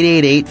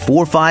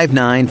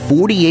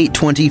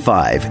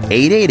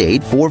 888-459-4825.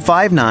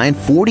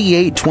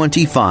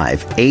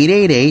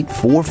 888-459-4825.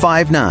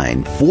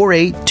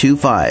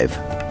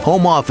 888-459-4825.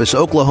 Home Office,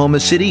 Oklahoma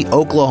City,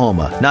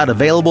 Oklahoma. Not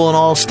available in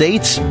all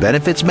states.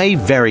 Benefits may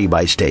vary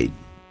by state.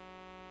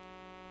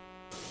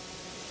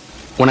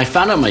 When I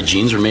found out my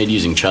jeans were made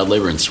using child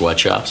labor in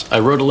sweatshops, I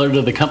wrote a letter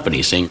to the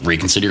company saying,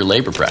 reconsider your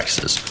labor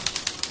practices.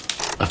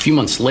 A few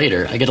months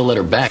later, I get a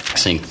letter back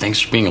saying, thanks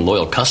for being a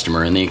loyal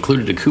customer, and they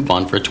included a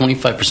coupon for a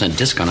 25%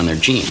 discount on their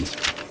jeans.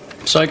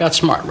 So I got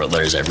smart, wrote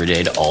letters every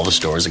day to all the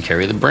stores that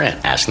carry the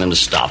brand, asking them to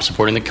stop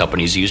supporting the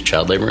companies who use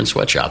child labor in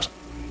sweatshops.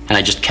 And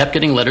I just kept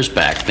getting letters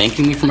back,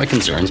 thanking me for my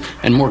concerns,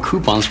 and more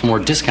coupons for more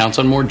discounts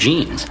on more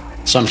jeans.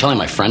 So I'm telling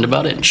my friend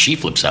about it, and she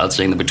flips out,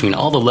 saying that between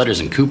all the letters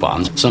and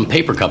coupons, some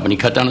paper company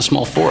cut down a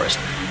small forest,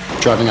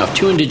 driving off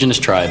 2 indigenous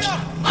tribes,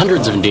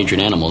 hundreds of endangered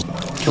animals,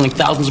 killing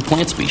thousands of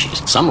plant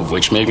species, some of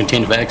which may have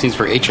contained vaccines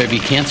for HIV,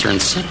 cancer, and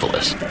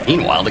syphilis.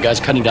 Meanwhile, the guys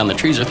cutting down the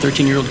trees are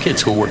 13-year-old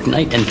kids who work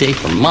night and day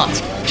for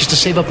months just to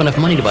save up enough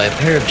money to buy a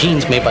pair of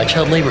jeans made by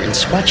child labor in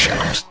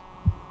sweatshops.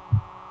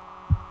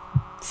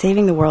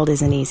 Saving the world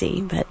isn't easy,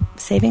 but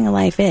saving a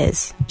life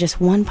is. Just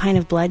 1 pint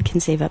of blood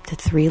can save up to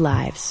 3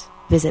 lives.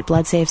 Visit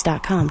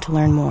bloodsaves.com to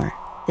learn more.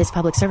 This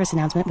public service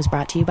announcement was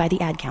brought to you by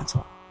the Ad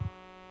Council.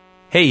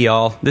 Hey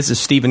y'all, this is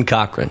Stephen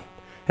Cochran.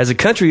 As a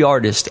country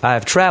artist, I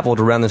have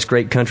traveled around this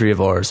great country of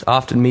ours,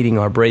 often meeting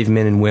our brave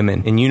men and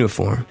women in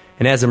uniform.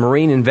 And as a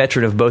Marine and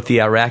veteran of both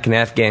the Iraq and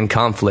Afghan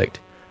conflict,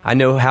 I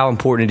know how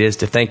important it is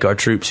to thank our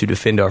troops who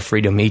defend our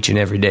freedom each and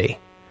every day.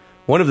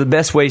 One of the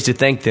best ways to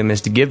thank them is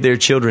to give their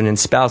children and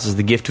spouses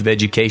the gift of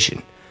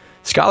education.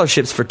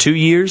 Scholarships for 2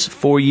 years,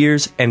 4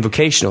 years, and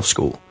vocational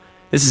school.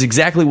 This is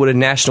exactly what a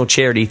national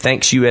charity,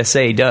 Thanks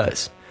USA,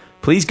 does.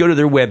 Please go to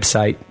their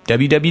website,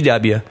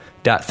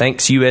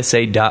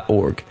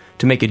 www.ThanksUSA.org,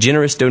 to make a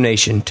generous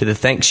donation to the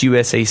Thanks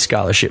USA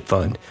Scholarship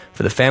Fund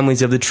for the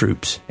families of the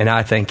troops, and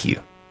I thank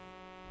you.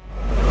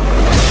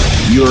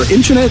 Your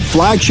internet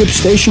flagship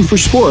station for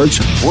sports,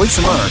 Voice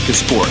America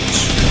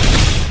Sports.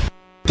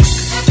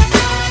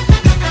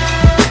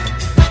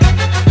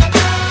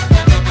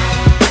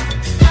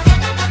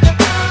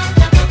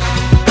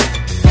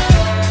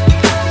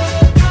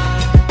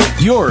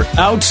 You're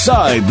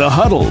Outside the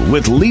Huddle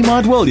with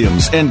Lemont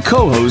Williams and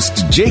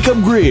co-host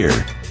Jacob Greer.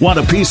 Want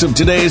a piece of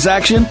today's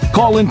action?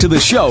 Call into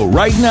the show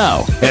right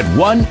now at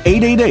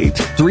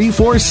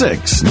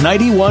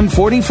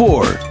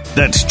 1-888-346-9144.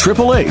 That's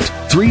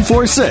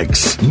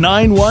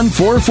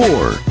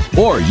 888-346-9144.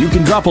 Or you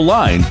can drop a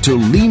line to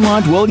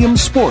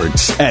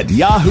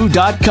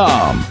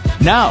LemontWilliamsSports@yahoo.com.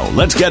 Now,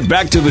 let's get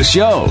back to the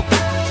show.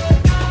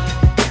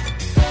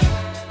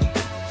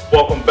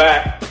 Welcome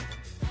back to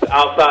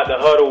Outside the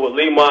Huddle with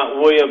Lemont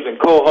Williams and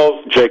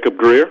co-host Jacob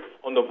Greer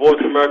on the Voice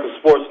America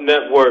Sports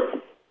Network.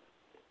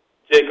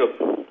 Jacob,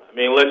 I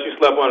mean, unless you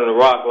slept under the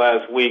rock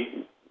last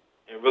week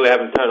and really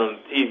haven't turned on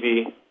the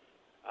TV,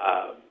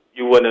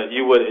 you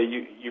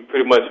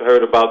pretty much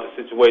heard about the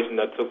situation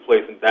that took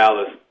place in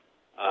Dallas.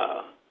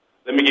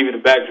 Let me give you the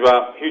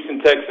backdrop.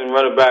 Houston Texans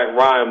running back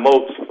Ryan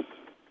Moats,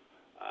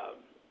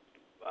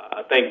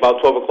 I think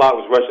about 12 o'clock,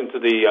 was rushing to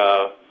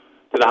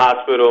the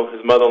hospital.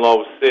 His mother-in-law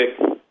was sick.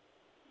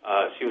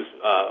 She was,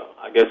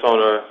 I guess, on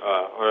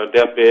her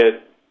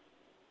deathbed,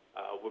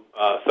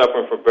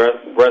 suffering from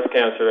breast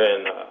cancer,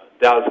 and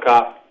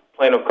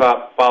Plano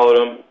cop followed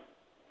him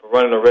for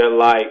running a red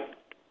light,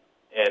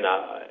 and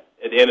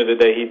at the end of the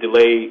day, he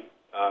delayed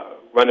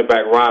running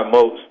back Ryan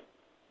Moats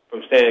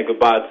from saying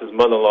goodbye to his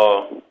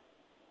mother-in-law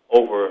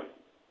over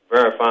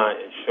verifying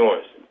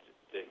insurance.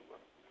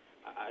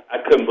 I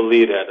couldn't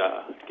believe that.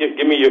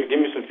 Give me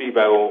some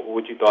feedback on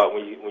what you thought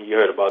when you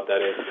heard about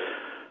that incident.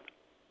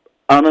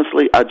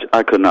 Honestly,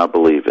 I could not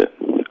believe it.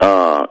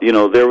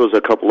 There was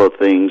a couple of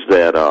things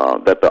that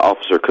the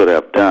officer could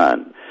have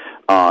done.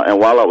 And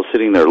while I was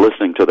sitting there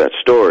listening to that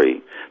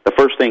story, the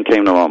first thing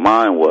came to my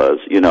mind was,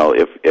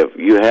 if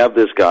you have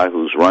this guy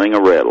who's running a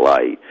red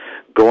light,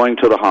 going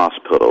to the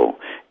hospital,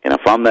 and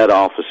if I'm that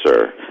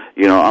officer,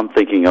 I'm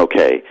thinking,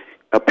 okay,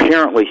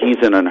 apparently he's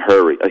in a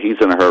hurry. He's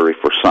in a hurry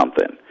for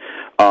something.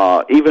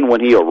 Even when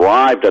he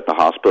arrived at the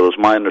hospital, it's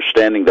my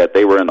understanding that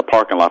they were in the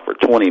parking lot for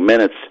 20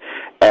 minutes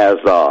as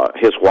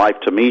his wife,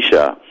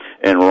 Tamisha,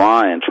 and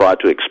Ryan tried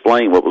to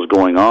explain what was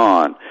going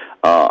on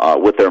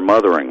with their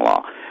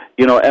mother-in-law.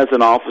 As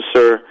an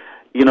officer,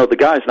 the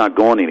guy's not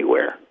going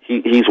anywhere.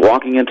 He's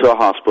walking into a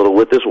hospital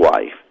with his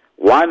wife.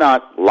 Why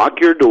not lock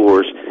your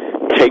doors,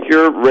 take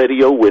your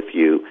radio with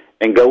you,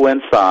 and go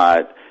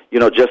inside,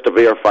 just to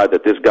verify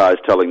that this guy's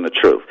telling the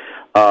truth?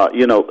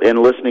 And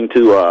listening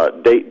to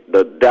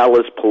the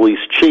Dallas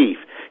police chief,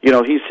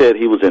 he said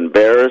he was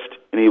embarrassed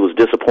and he was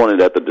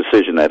disappointed at the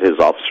decision that his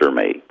officer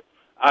made.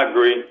 I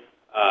agree.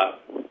 I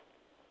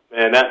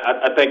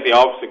think the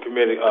officer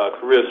committed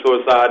career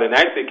suicide, and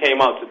actually it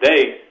came out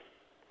today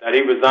that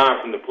he resigned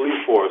from the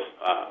police force.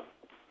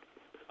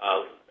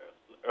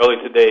 Early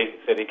today,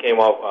 said he came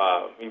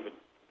off. He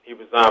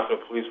resigned from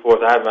the police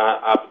force. I haven't had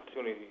an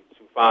opportunity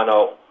to find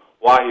out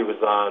why he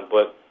resigned,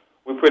 but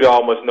we pretty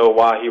almost know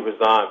why he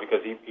resigned,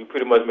 because he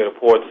pretty much made a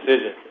poor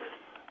decision.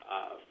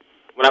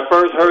 When I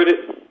first heard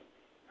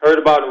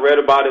about it, read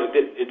about it,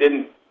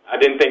 I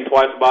didn't think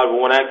twice about it. But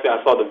when actually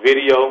I saw the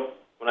video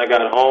when I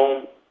got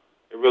home,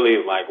 it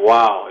really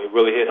wow, it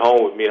really hit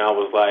home with me. And I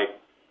was like,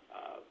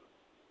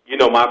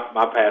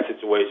 my past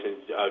situation,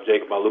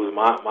 Jacob, I losing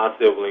my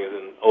siblings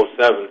in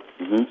 2007.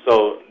 Mm-hmm.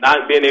 So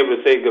not being able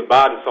to say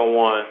goodbye to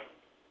someone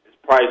is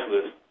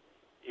priceless,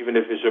 even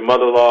if it's your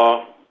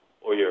mother-in-law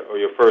or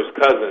your first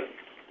cousin.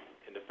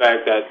 And the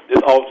fact that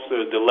this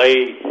officer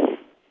delayed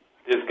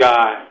this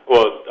guy,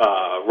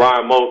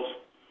 Ryan Moats,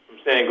 from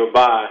saying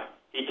goodbye,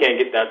 he can't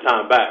get that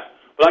time back.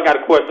 But I got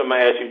a question I'm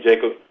going to ask you,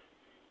 Jacob.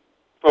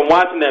 From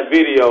watching that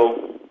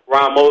video,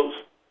 Ryan Moats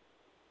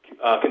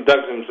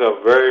conducted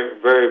himself very,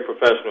 very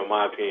professional, in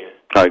my opinion.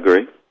 I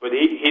agree. But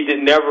he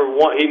never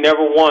once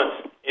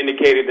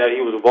indicated that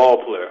he was a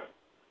ball player.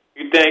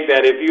 You think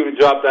that if you would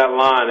drop that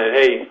line that,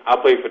 hey, I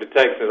play for the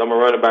Texans, I'm a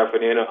running back for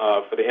the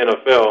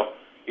NFL,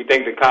 you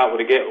think the cop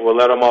would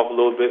let him off a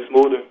little bit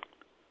smoother?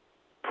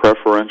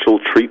 Preferential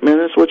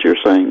treatment is what you're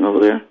saying over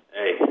there?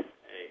 Hey.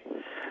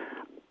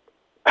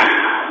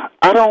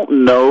 I don't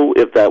know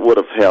if that would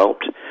have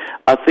helped.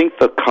 I think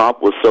the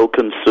cop was so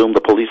consumed,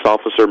 the police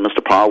officer,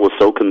 Mr. Powell, was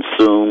so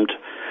consumed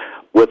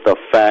with the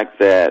fact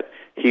that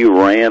he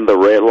ran the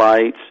red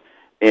lights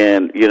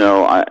And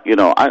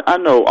I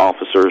know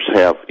officers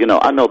have,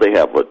 I know they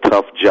have a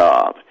tough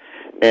job,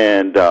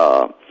 and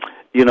but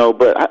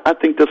I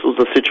think this was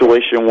a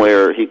situation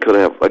where he could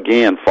have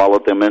again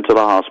followed them into the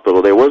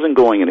hospital. They wasn't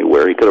going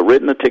anywhere. He could have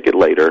written a ticket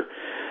later,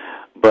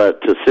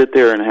 but to sit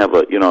there and have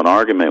an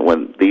argument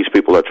when these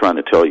people are trying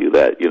to tell you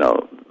that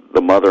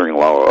the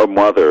mother-in-law or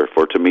mother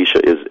for Tamisha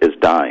is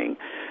dying.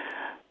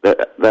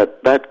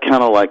 That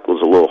kind of like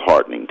was a little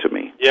heartening to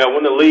me. Yeah,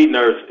 when the lead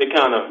nurse, it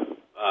kind of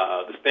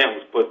the stamp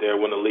was put there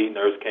when the lead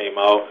nurse came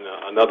out, and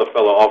another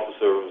fellow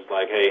officer was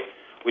like, "Hey,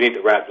 we need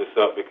to wrap this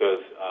up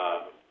because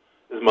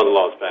his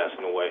mother-in-law is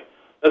passing away."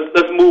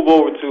 Let's move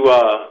over to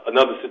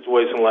another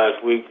situation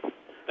last week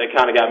that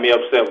kind of got me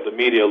upset with the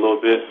media a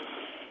little bit.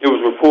 It was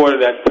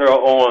reported that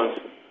Terrell Owens,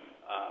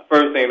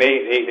 first thing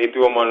they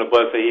threw him on the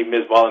bus, say he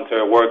missed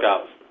voluntary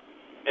workouts.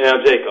 And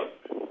now, Jacob,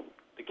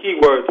 the key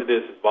word to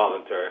this is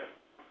voluntary.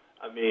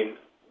 I mean,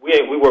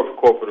 we work for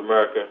corporate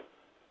America,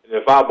 and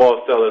if our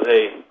boss tells us,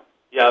 "Hey,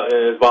 yeah, and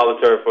it's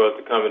voluntary for us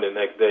to come in the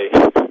next day,"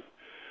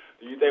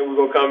 do you think we're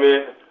gonna come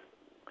in?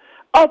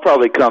 I'll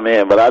probably come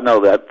in, but I know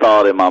that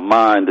thought in my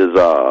mind is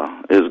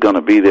going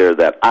to be there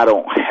that I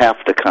don't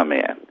have to come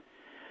in.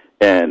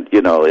 And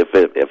if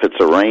it's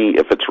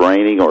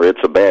raining or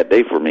it's a bad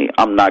day for me,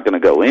 I'm not going to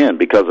go in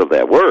because of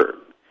that word.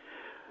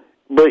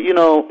 But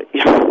T.O.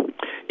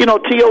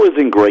 is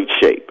in great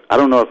shape. I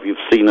don't know if you've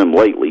seen him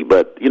lately,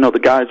 but the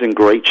guy's in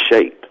great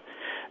shape.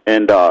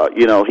 And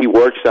he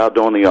works out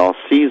during the off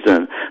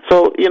season.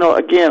 So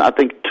again, I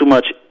think too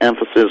much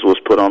emphasis was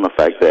put on the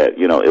fact that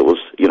it was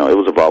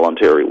a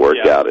voluntary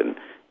workout and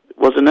it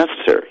wasn't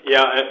necessary.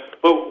 Yeah,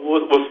 but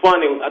what was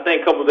funny, I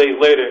think a couple of days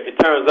later, it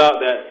turns out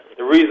that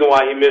the reason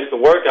why he missed the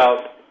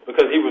workouts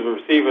because he was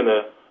receiving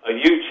a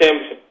youth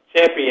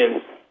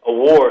champions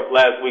award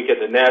last week at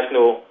the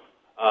National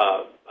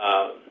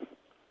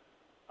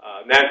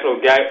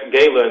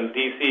Gala in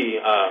D.C.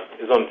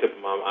 Is on the tip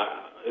of my mind.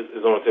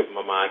 Is on the tip of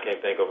my mind. I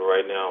can't think of it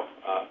right now.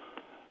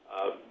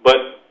 But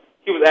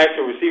he was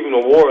actually receiving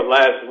an award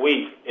last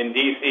week in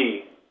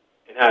D.C.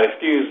 and had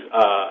excused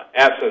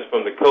absence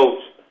from the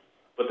coach.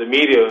 But the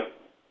media,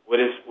 with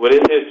his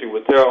history,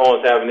 with Terrell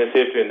Owens having this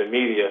history in the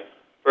media,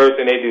 first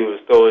thing they do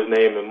is throw his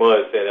name in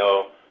mud, said,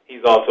 "Oh,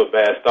 he's also a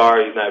bad star.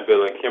 He's not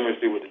building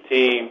chemistry with the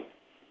team."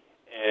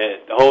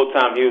 And the whole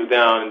time he was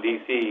down in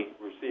D.C.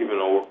 receiving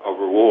a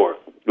reward.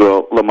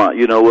 Well, Lemont,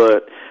 you know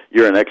what?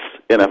 You're an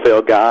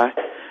ex-NFL guy,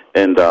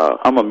 and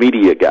I'm a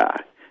media guy.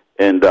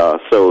 And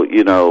so,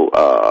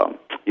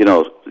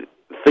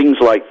 things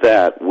like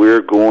that,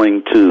 we're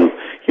going to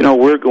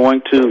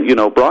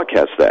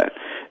broadcast that.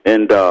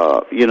 And,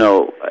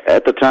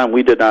 at the time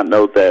we did not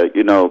know that,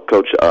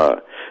 Coach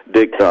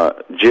Dick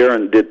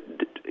Jaron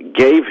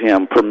gave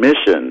him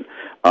permission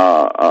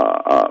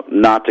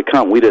not to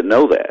come. We didn't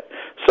know that.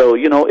 So,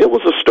 it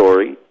was a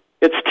story.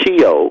 It's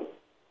T.O.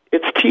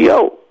 It's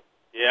T.O.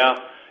 Yeah,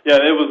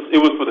 it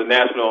was for the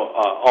National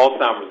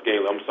Alzheimer's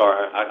Gala. I'm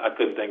sorry, I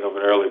couldn't think of it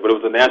earlier, but it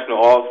was the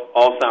National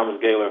Alzheimer's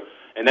Gala.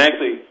 And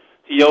actually,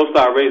 T.O.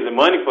 started raising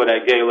money for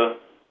that gala,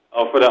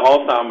 for the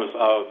Alzheimer's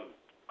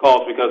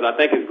cause, because I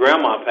think his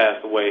grandma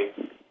passed away.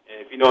 And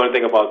if you know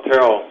anything about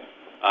Terrell,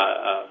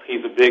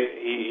 he's a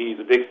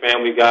big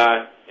family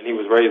guy, and he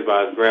was raised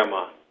by his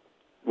grandma.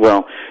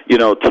 Well,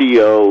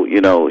 T.O.,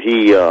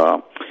 he's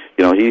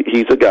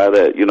a guy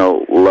that,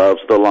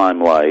 loves the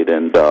limelight,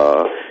 and,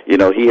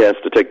 he has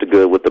to take the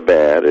good with the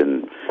bad,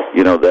 and,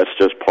 that's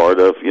just part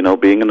of,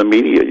 being in the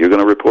media. You're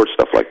going to report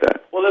stuff like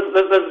that. Well, let's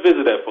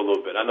visit that for a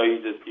little bit. I know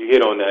you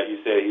hit on that.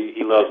 You said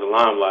he loves the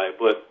limelight,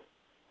 but,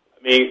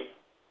 I mean,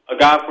 a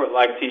guy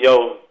like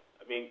T.O.,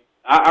 I mean,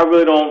 I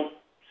really don't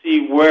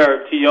see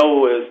where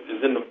T.O. is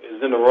in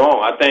the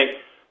wrong. I think,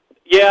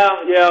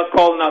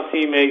 calling out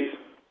teammates,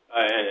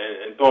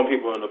 and throwing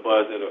people on the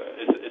bus,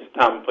 it's a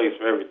time and place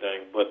for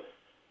everything. But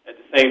at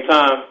the same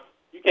time,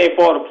 you can't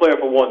fault a player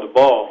for wanting the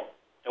ball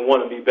and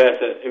wanting to be best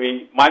at. I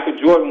mean, Michael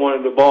Jordan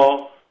wanted the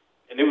ball,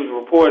 and it was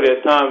reported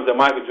at times that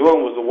Michael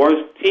Jordan was the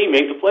worst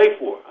teammate to play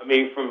for. I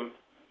mean, from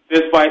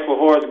fist fights with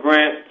Horace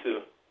Grant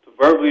to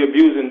verbally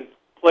abusing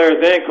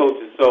players and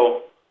coaches.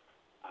 So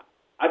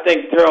I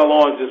think Terrell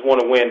Owens just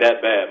want to win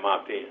that bad, in my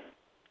opinion.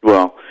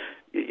 Well,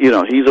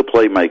 he's a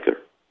playmaker.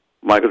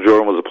 Michael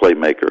Jordan was a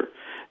playmaker.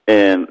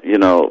 And,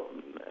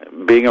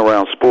 being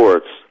around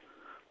sports,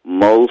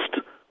 most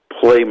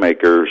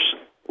playmakers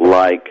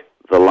like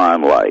the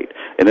limelight.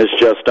 And it's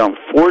just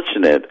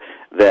unfortunate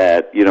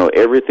that,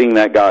 everything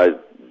that guy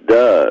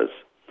does,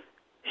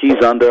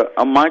 he's under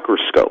a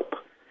microscope.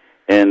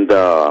 And, he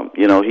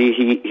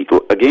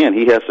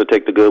has to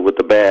take the good with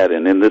the bad.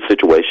 And in this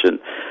situation,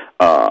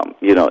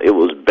 it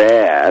was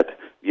bad,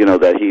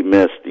 that he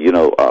missed,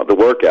 the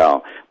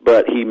workout,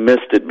 but he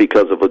missed it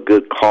because of a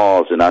good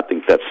cause, and I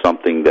think that's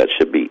something that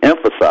should be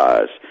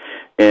emphasized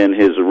in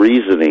his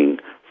reasoning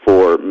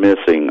for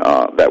missing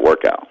that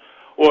workout.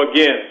 Well,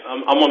 again,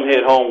 I'm going to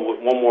hit home with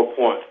one more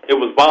point. It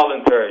was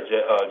voluntary,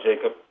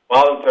 Jacob,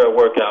 voluntary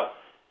workout,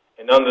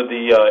 and under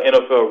the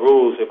NFL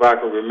rules, if I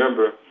can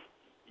remember,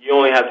 you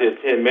only have to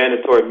attend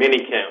mandatory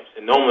mini camps,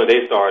 and normally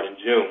they start in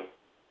June.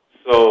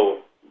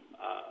 So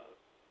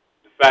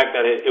fact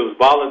that it was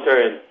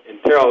voluntary and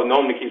Terrell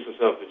normally keeps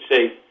himself in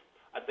shape,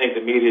 I think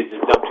the media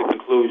just jumped to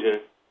conclusion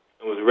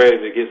and was ready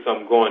to get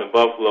something going in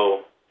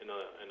Buffalo in a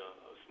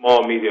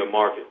small media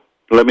market.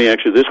 Let me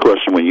ask you this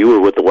question. When you were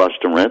with the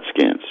Washington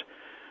Redskins,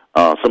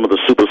 some of the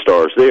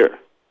superstars there,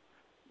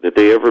 did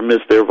they ever miss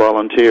their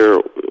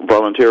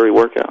voluntary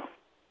workout?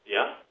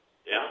 Yeah.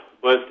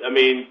 But, I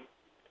mean,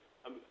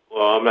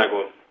 well, I'm not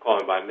going to call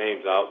them by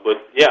names out, but,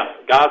 yeah,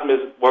 guys miss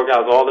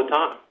workouts all the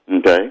time.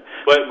 Okay.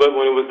 But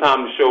when it was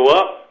time to show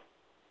up,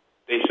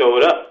 they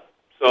showed up.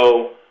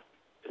 So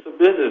it's a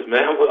business,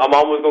 man. I'm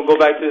always going to go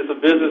back to it's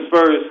a business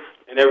first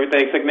and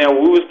everything. It's like, now,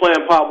 when we was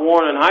playing Pop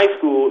Warner in high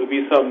school, it would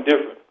be something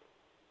different.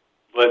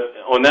 But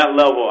on that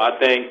level, I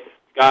think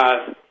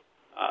guys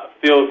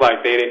feels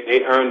like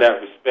they earn that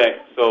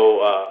respect.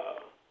 So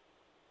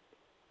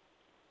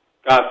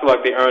guys feel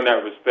like they earn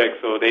that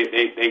respect. So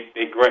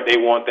they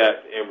want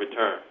that in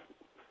return.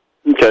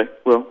 Okay.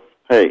 Well,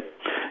 hey,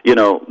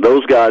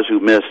 those guys who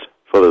missed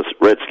for the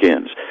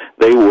Redskins,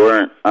 they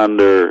weren't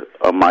under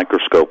a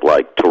microscope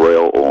like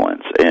Terrell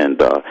Owens,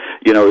 and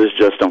it's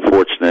just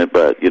unfortunate.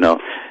 But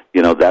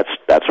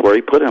that's where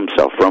he put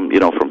himself from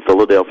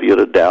Philadelphia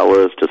to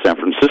Dallas to San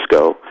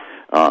Francisco.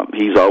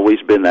 He's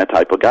always been that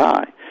type of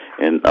guy.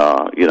 And,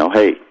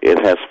 hey,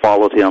 it has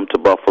followed him to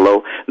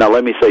Buffalo. Now,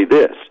 let me say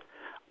this.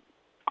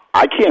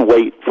 I can't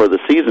wait for the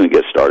season to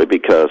get started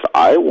because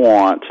I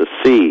want to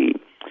see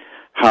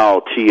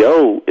how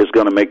T.O. is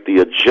going to make the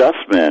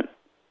adjustment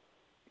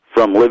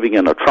from living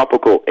in a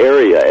tropical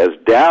area as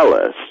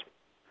Dallas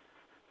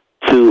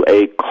to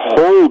a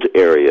cold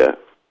area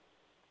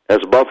as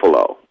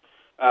Buffalo.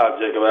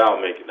 Jacob, I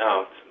don't make it.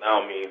 I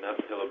don't mean that's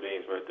a hill of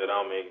beans right there.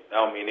 I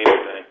don't mean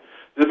anything.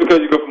 Just because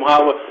you go from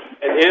Hollywood,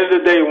 at the end of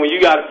the day, when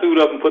you got to suit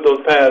up and put those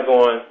pads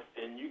on,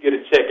 and you get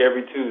a check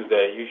every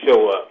Tuesday, you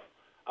show up.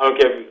 I don't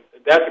care if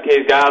that's the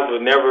case. Guys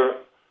would never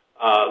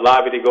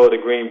lobby to go to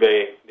Green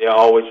Bay. They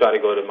always try to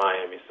go to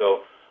Miami.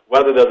 So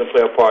weather doesn't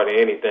play a part in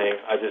anything.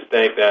 I just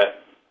think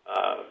that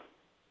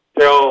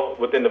Terrell,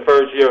 within the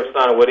first year of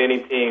signing with any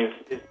teams,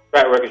 his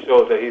track record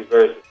shows that he's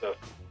very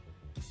successful.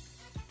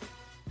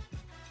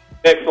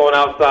 Next on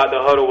Outside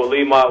the Huddle with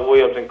Lemont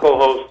Williams and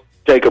co-host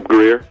Jacob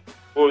Greer.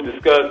 We'll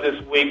discuss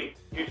this week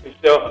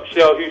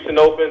Shell Houston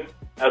Open,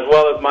 as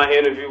well as my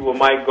interview with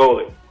Mike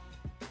Golick.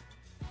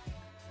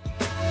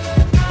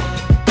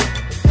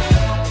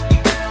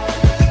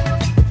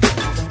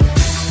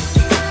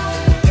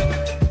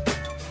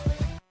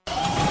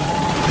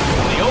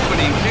 The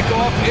opening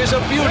kickoff is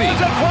a beauty.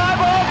 It's a fly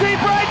ball deep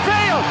right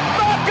field.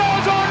 Back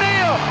goes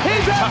O'Neal.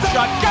 He's at the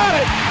shot.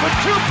 Got it with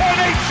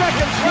 2.8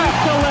 seconds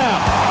left to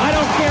left. I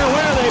don't care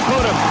where they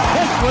put him.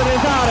 This one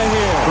is out of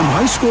here. From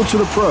high school to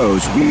the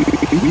pros, we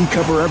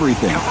cover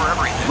everything.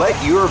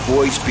 Let your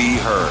voice be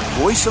heard.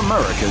 Voice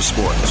America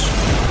Sports.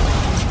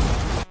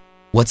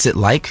 What's it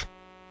like?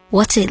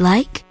 What's it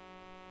like?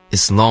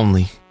 It's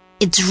lonely.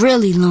 It's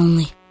really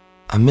lonely.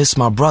 I miss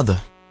my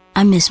brother.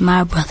 I miss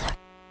my brother.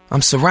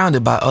 I'm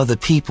surrounded by other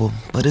people,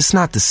 but it's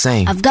not the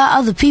same. I've got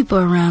other people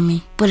around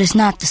me, but it's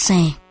not the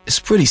same. It's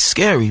pretty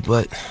scary,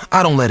 but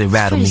I don't let it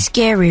rattle me. It's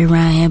pretty scary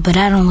around here, but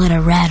I don't let it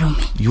rattle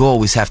me. You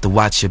always have to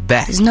watch your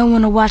back. There's no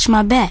one to watch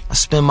my back. I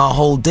spend my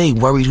whole day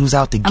worried who's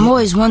out to get me. I'm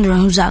always wondering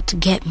who's out to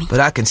get me. But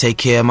I can take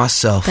care of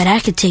myself. But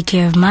I can take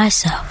care of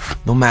myself.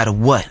 No matter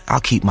what,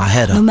 I'll keep my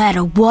head up. No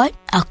matter what,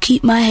 I'll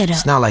keep my head up.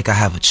 It's not like I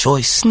have a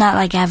choice. It's not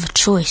like I have a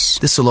choice.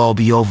 This'll all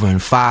be over in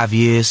 5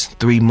 years,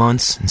 3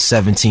 months, and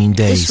 17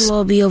 days. This will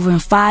all be over in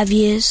 5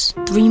 years,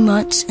 3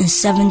 months, and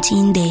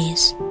 17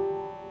 days.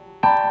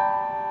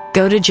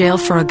 Go to jail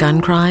for a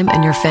gun crime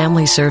and your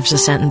family serves a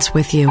sentence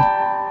with you.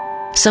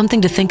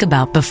 Something to think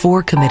about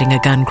before committing a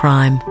gun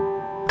crime.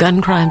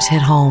 Gun crimes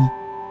hit home.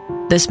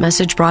 This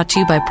message brought to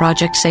you by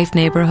Project Safe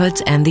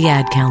Neighborhoods and the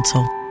Ad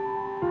Council.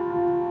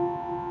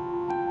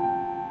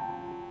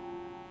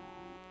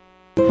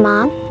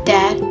 Mom?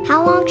 Dad?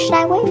 How long should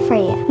I wait for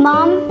you?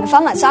 Mom? If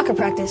I'm at soccer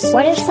practice.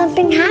 What if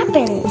something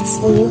happens?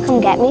 Will you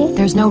come get me?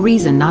 There's no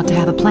reason not to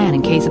have a plan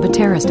in case of a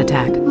terrorist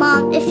attack.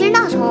 Mom, if you're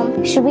not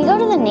home, should we go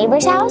to the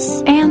neighbor's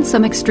house? And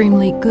some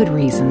extremely good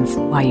reasons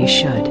why you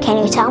should.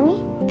 Can you tell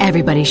me?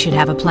 Everybody should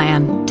have a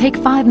plan. Take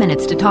 5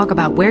 minutes to talk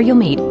about where you'll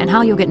meet and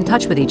how you'll get in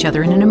touch with each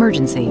other in an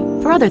emergency.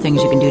 For other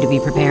things you can do to be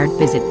prepared,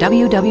 visit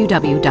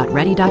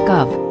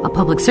www.ready.gov. A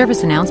public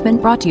service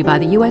announcement brought to you by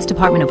the U.S.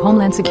 Department of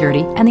Homeland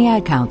Security and the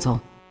Ad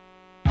Council.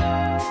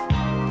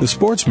 The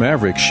Sports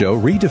Mavericks Show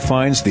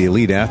redefines the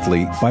elite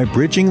athlete by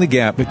bridging the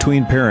gap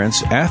between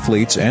parents,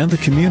 athletes, and the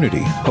community.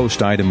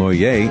 Host Ida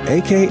Moyer,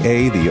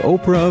 a.k.a. the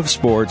Oprah of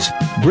Sports,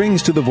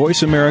 brings to the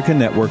Voice America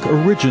Network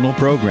original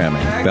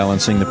programming,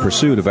 balancing the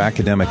pursuit of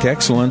academic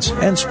excellence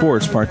and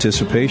sports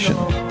participation.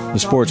 The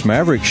Sports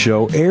Mavericks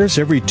Show airs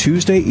every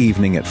Tuesday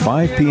evening at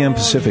 5 p.m.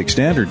 Pacific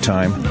Standard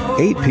Time,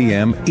 8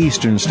 p.m.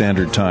 Eastern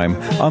Standard Time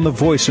on the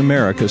Voice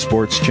America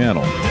Sports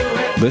Channel.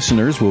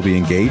 Listeners will be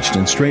engaged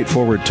in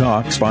straightforward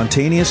talk,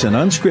 spontaneous and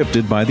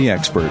unscripted by the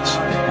experts.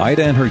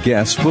 Ida and her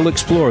guests will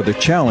explore the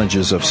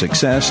challenges of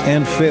success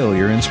and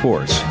failure in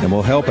sports and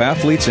will help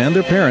athletes and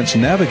their parents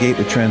navigate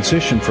the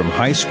transition from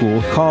high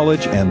school,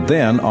 college, and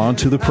then on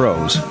to the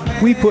pros.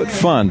 We put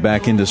fun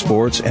back into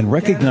sports and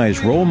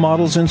recognize role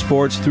models in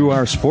sports through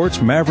our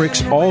Sports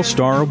Mavericks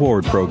All-Star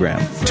Award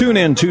program. Tune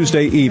in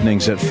Tuesday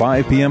evenings at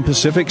 5 p.m.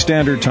 Pacific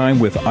Standard Time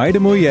with Ida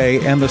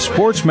Mouillet and the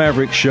Sports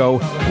Mavericks Show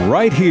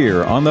right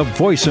here on the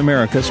Voice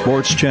America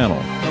Sports Channel.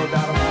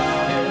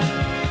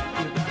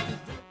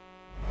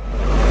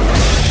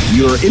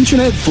 Your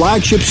internet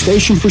flagship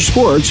station for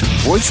sports,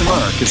 Voice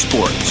America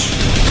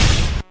Sports.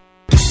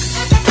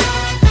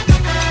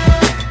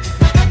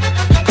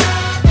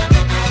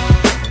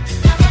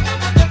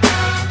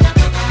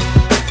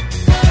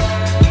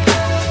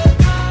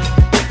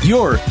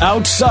 You're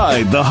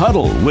outside the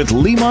huddle with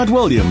Lemont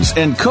Williams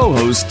and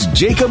co-host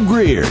Jacob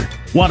Greer.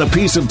 Want a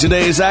piece of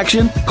today's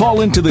action?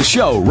 Call into the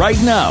show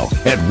right now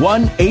at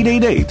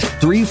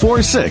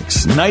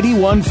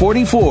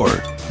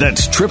 1-888-346-9144.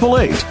 That's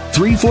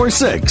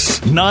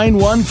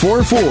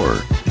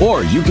 888-346-9144.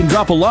 Or you can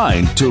drop a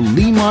line to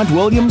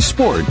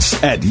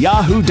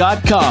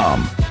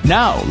LemontWilliamsSports@yahoo.com.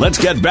 Now, let's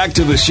get back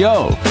to the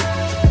show.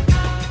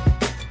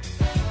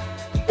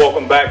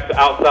 Welcome back to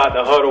Outside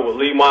the Huddle with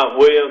Lemont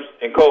Williams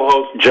and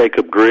co-host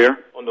Jacob Greer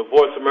on the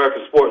Voice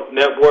America Sports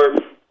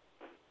Network.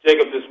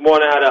 Jacob, this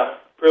morning I had a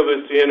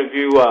privilege to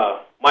interview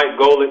Mike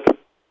Golick,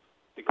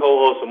 the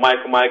co-host of Mike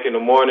and Mike in the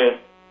Morning.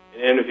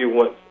 And the interview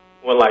went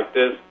like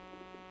this.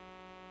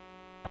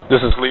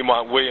 This is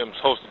Lemont Williams,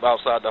 host of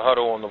Outside the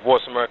Huddle on the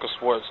Voice America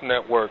Sports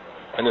Network.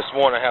 And this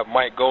morning I have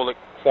Mike Golick,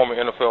 former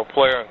NFL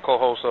player and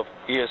co-host of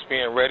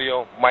ESPN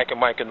Radio, Mike and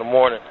Mike in the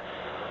Morning.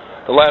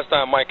 The last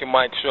time Mike and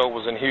Mike's show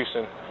was in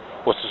Houston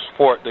was to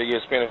support the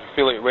ESPN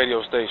affiliate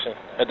radio station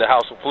at the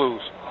House of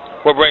Blues.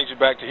 What brings you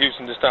back to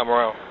Houston this time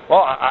around?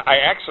 Well, I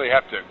actually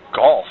have to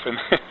golf in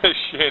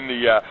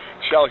the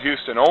Shell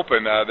Houston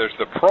Open. There's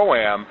the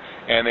Pro-Am,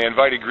 and they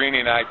invited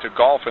Greenie and I to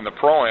golf in the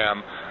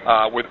Pro-Am.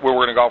 Where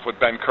we're going to golf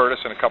with Ben Curtis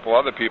and a couple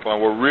other people,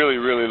 and we're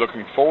really, really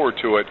looking forward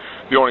to it.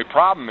 The only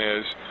problem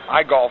is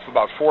I golf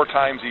about 4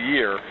 times a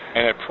year,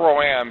 and at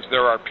Pro-Ams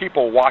there are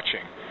people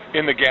watching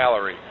in the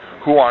gallery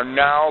who are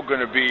now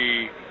going to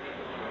be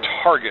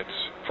targets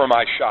for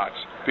my shots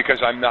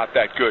because I'm not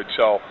that good.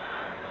 So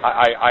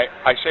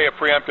I say a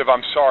preemptive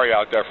I'm sorry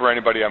out there for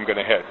anybody I'm going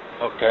to hit.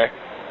 Okay.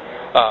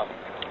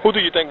 Who do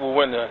you think will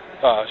win the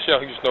Shell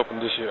Houston Open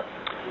this year?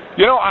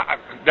 You know,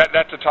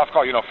 that's a tough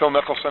call. You know, Phil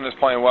Mickelson is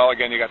playing well.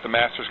 Again, you got the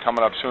Masters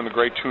coming up soon, a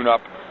great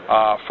tune-up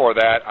for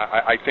that.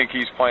 I think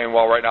he's playing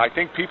well right now. I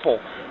think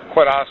people,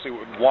 quite honestly,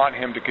 would want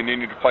him to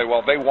continue to play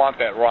well. They want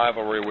that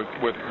rivalry with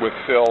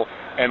Phil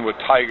and with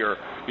Tiger,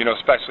 you know,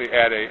 especially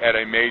at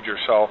a major.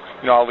 So,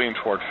 you know, I'll lean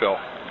toward Phil.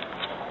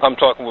 I'm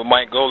talking with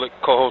Mike Golick,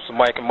 co-host of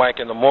Mike and Mike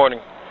in the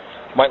Morning.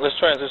 Mike, let's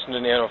transition to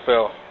the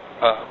NFL.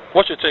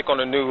 What's your take on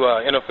the new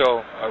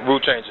NFL rule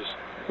changes?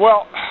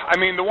 Well, I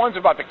mean, the ones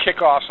about the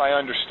kickoffs, I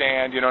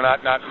understand. You know, not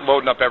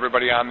loading up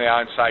everybody on the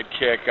onside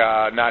kick,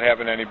 not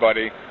having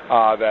anybody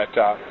not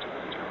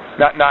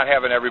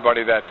having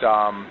everybody that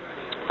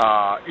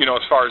you know,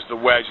 as far as the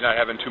wedge, not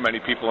having too many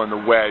people in the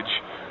wedge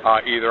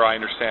either. I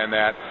understand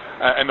that.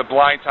 And the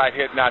blindside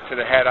hit, not to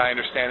the head, I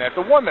understand that.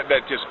 The one that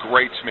just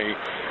grates me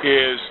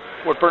is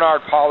what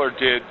Bernard Pollard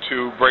did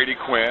to Brady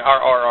Quinn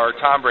or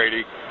Tom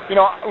Brady. You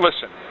know,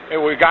 listen,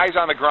 the guy's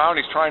on the ground,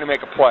 he's trying to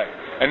make a play.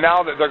 And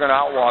now that they're going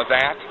to outlaw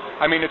that,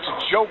 I mean, it's a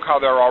joke how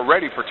they're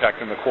already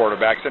protecting the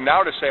quarterbacks. And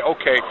now to say,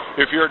 okay,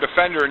 if you're a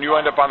defender and you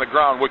end up on the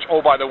ground, which,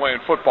 oh, by the way,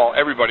 in football,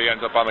 everybody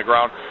ends up on the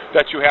ground,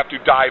 that you have to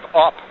dive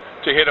up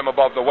to hit him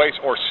above the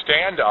waist or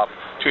stand up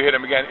to hit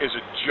him again is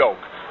a joke.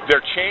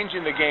 They're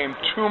changing the game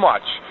too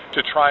much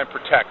to try and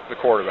protect the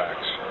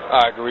quarterbacks.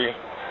 I agree.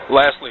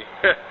 Lastly,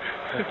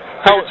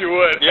 you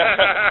would.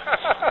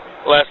 Yeah.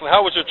 Lastly,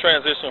 how was your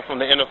transition from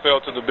the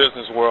NFL to the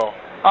business world?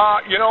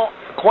 You know,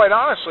 quite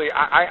honestly,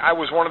 I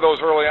was one of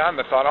those early on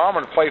that thought, oh, I'm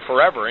going to play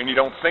forever, and you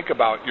don't think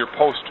about your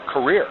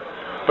post-career.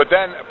 But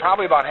then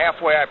probably about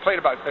halfway, I played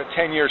about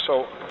 10 years,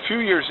 so a few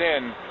years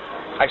in,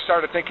 I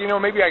started thinking, you know,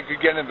 maybe I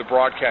could get into the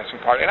broadcasting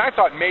part. And I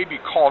thought maybe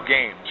call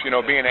games, you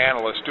know, be an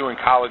analyst, doing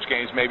college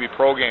games, maybe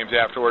pro games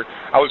afterward.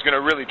 I was going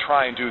to really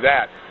try and do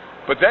that.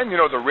 But then, you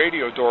know, the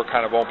radio door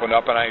kind of opened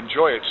up, and I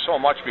enjoy it so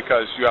much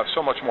because you have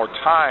so much more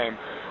time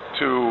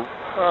to,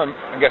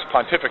 I guess,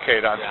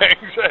 pontificate on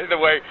things the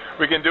way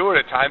we can do it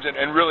at times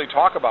and really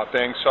talk about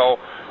things. So,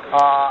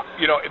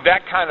 you know,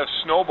 that kind of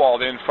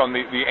snowballed in from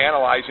the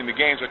analyzing the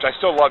games, which I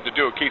still love to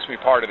do. It keeps me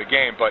part of the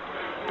game. But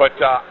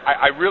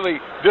I really,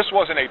 this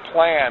wasn't a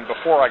plan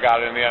before I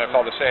got in the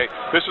NFL to say,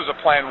 this was a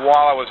plan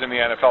while I was in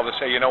the NFL to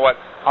say, you know what,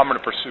 I'm going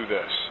to pursue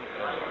this.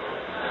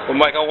 Well,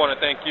 Mike, I want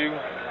to thank you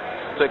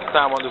for taking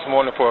time on this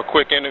morning for a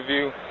quick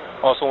interview.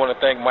 Also want to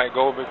thank Mike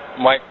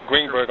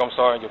Greenberg,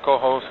 your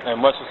co-host, and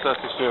much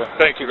success this year.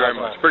 Thank you very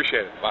much.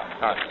 Appreciate it. Bye.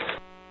 All right.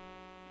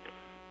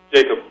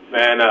 Jacob,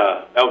 man,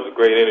 that was a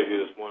great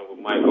interview this morning with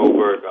Mike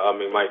Golick.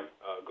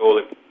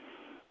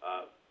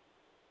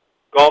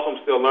 golf I'm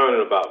still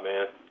learning about,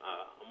 man.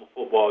 I'm a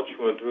football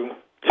through and through,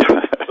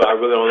 so I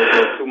really don't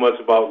know too much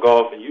about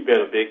golf, and you've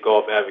been a big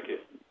golf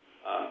advocate.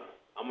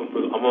 I'm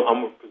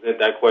gonna present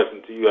that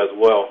question to you as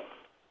well.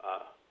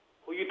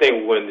 Who you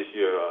think will win this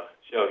year,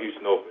 Shell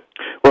Houston Open?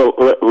 Well,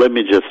 let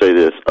me just say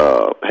this.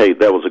 Hey,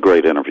 that was a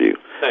great interview.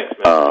 Thanks,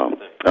 man.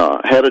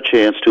 Had a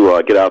chance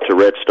to get out to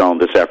Redstone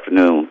this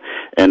afternoon,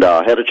 and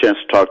had a chance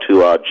to talk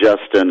to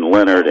Justin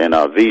Leonard and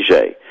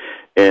Vijay.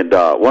 And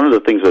one of the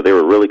things that they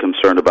were really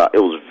concerned about, it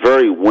was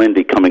very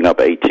windy coming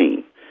up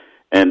 18,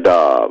 and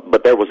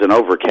but there was an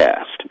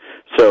overcast.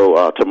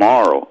 So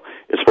tomorrow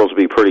it's supposed to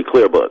be pretty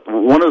clear. But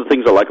one of the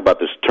things I like about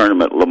this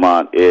tournament,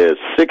 Lemont, is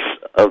 6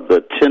 of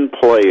the 10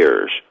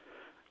 players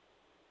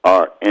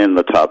are in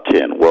the top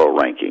 10 world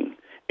ranking,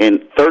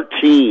 and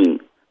 13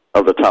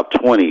 of the top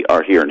 20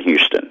 are here in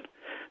Houston.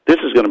 This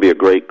is going to be a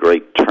great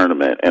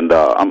tournament, and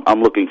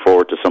I'm looking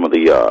forward to some of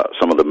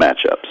the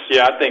matchups.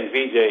 Yeah, I think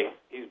VJ,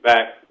 he's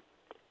back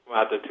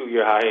after a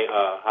 2-year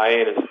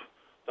hiatus.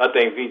 So I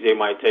think VJ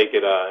might take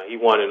it. He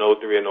won in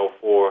 03 and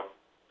 04,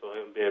 so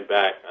him being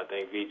back, I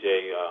think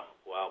VJ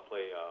will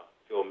outplay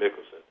Phil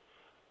Mickelson.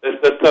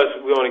 Let's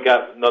touch. We only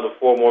got another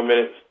 4 more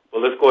minutes,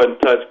 but let's go ahead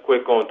and touch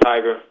quick on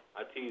Tiger.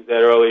 I teased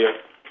that earlier.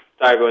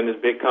 Tiger in this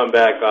big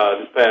comeback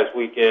this past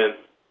weekend.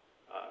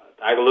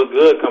 Tiger looked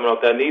good coming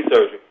off that knee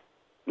surgery.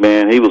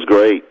 Man, he was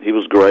great.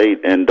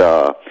 And,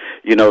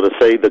 to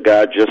say the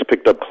guy just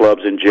picked up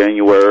clubs in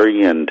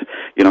January and,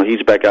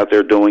 he's back out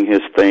there doing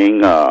his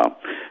thing,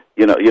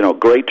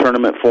 great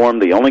tournament for him.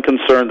 The only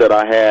concern that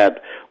I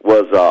had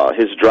was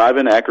his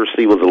driving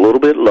accuracy was a little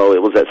bit low.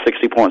 It was at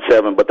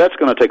 60.7, but that's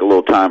going to take a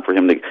little time for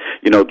him to,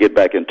 get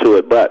back into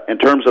it. But in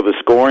terms of his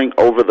scoring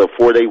over the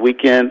 4-day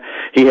weekend,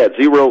 he had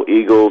 0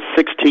 eagles,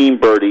 16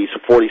 birdies,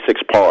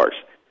 46 pars.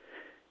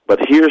 But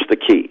here's the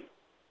key.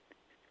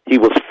 He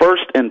was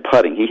first in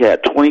putting. He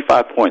had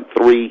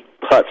 25.3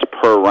 putts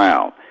per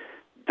round.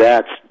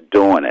 That's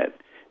doing it,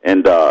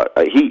 and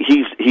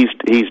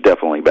he's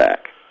definitely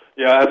back.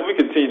 Yeah, as we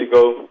continue to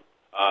go,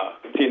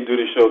 continue to do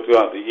this show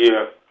throughout the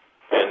year,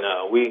 and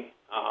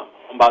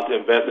I'm about to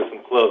invest in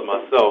some clubs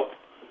myself.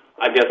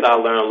 I guess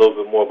I'll learn a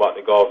little bit more about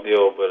the golf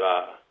deal, but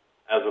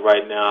as of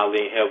right now, I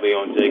lean heavily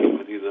on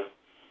Jacob because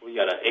we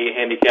got an 8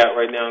 handicap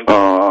right now.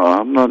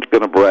 I'm not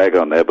going to brag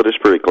on that, but it's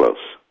pretty close.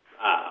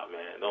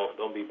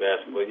 Don't be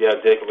bashful. But yeah,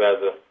 Jacob has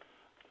a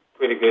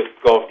pretty good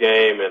golf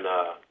game, and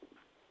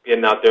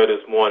getting out there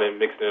this morning,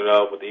 mixing it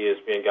up with the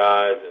ESPN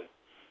guys and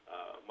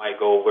Mike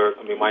Golick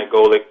and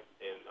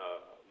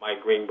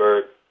Mike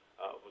Greenberg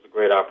was a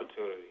great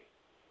opportunity.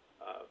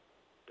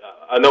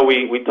 I know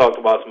we talked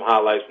about some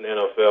highlights from the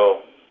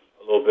NFL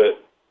a little bit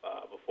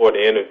before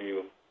the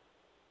interview,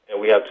 and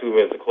we have 2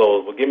 minutes to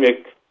close. But give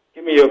me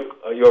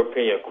your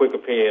opinion, a quick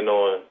opinion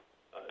on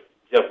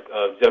Jeff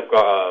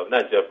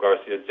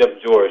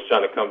George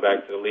trying to come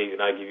back to the league,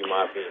 and I give you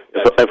my opinion.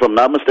 If I'm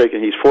not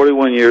mistaken, he's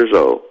 41 years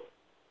old.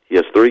 He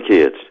has 3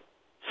 kids.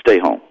 Stay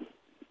home.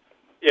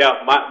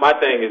 Yeah, my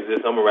thing is this.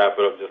 I'm gonna wrap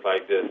it up just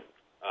like this.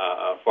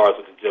 As far as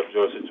with the Jeff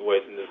George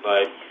situation, it's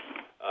like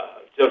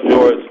Jeff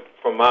George,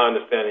 from my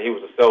understanding, he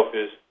was a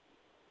selfish,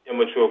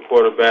 immature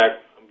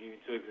quarterback. I'm gonna give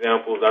you 2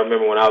 examples. I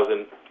remember when I was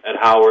at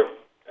Howard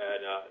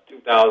at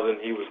 2000,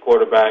 he was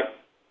quarterback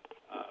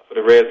for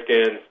the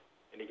Redskins.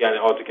 He got in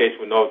an altercation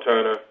with Norv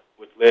Turner,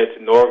 which led to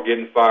Norv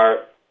getting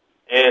fired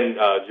and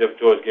Jeff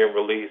George getting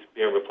released,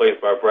 being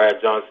replaced by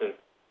Brad Johnson,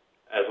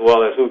 as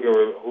well as who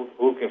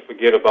can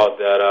forget about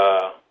that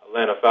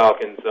Atlanta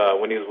Falcons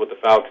when he was with the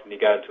Falcons and he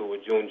got into it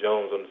with June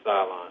Jones on the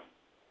sideline.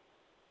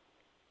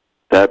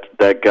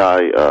 That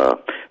guy,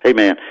 hey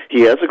man,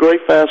 he has a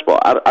great fastball.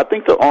 I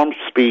think the arm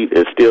speed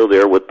is still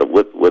there with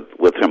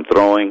him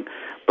throwing,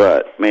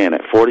 but man,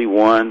 at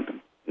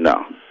 41,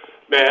 no.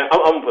 Man,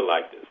 I'm gonna put it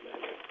like this.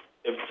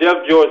 If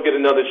Jeff George get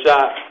another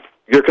shot,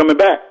 you're coming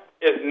back.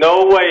 There's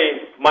no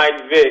way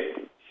Mike Vick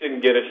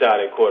shouldn't get a shot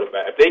at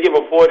quarterback. If they give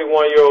a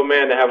 41-year-old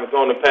man that haven't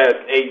thrown the past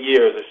 8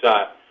 years a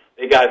shot,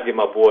 they got to give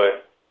my boy,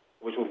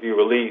 which will be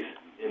released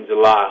in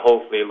July,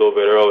 hopefully a little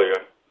bit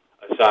earlier,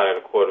 a shot at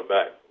a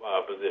quarterback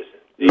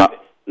position.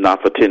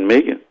 Not for $10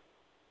 million.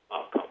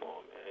 Oh, come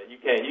on, man!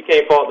 You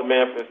can't fault the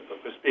man for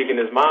speaking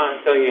his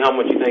mind, telling you how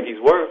much you think he's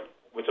worth.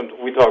 Which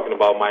we're talking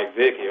about Mike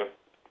Vick here.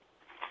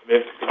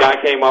 If the guy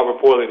came out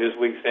reportedly this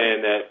week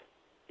saying that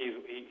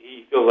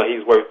he feels like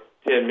he's worth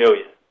 $10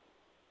 million.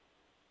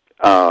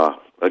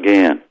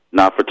 Again,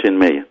 not for $10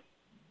 million.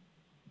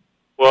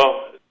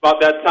 Well, it's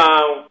about that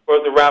time for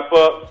us to wrap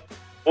up.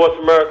 Voice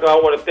America, I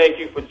want to thank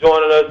you for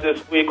joining us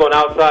this week on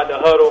Outside the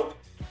Huddle.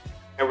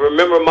 And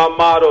remember my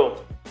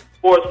motto,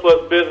 sports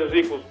plus business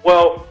equals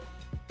wealth.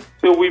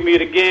 Till we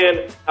meet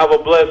again, have a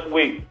blessed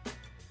week.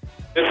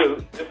 This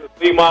is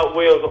Lemont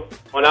Williams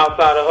on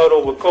Outside the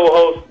Huddle with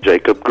co-host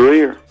Jacob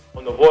Greer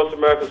on the Voice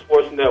America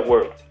Sports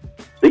Network.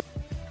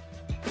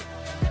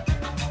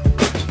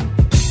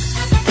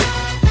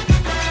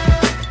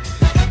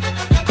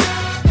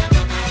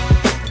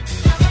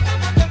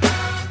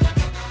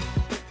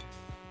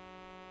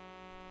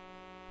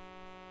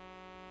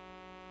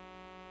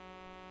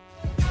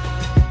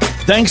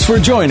 Thanks for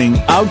joining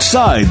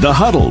Outside the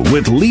Huddle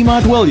with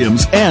Lemont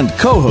Williams and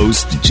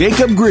co-host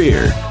Jacob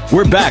Greer.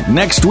 We're back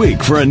next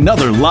week for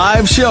another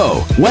live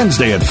show,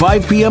 Wednesday at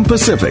 5 p.m.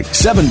 Pacific,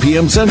 7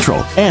 p.m.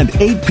 Central, and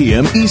 8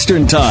 p.m.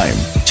 Eastern Time.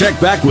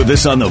 Check back with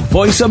us on the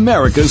Voice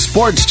America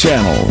Sports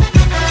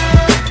Channel.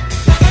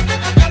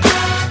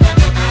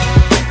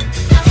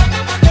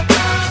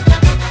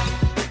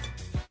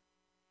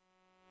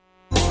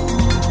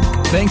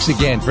 Thanks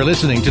again for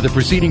listening to the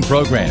preceding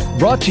program,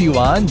 brought to you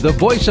on the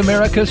Voice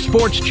America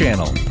Sports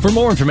Channel. For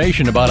more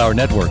information about our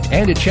network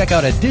and to check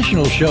out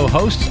additional show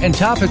hosts and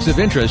topics of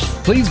interest,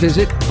 please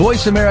visit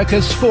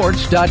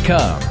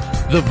voiceamericasports.com.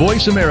 The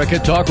Voice America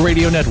Talk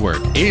Radio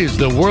Network is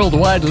the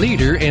worldwide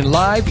leader in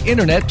live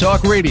Internet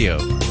talk radio.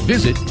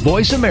 Visit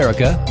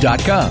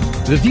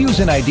voiceamerica.com. The views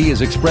and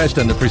ideas expressed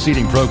on the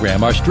preceding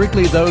program are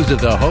strictly those of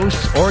the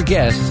hosts or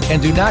guests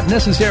and do not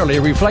necessarily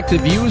reflect the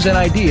views and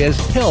ideas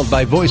held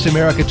by Voice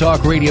America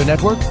Talk Radio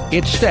Network,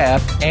 its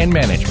staff, and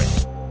management.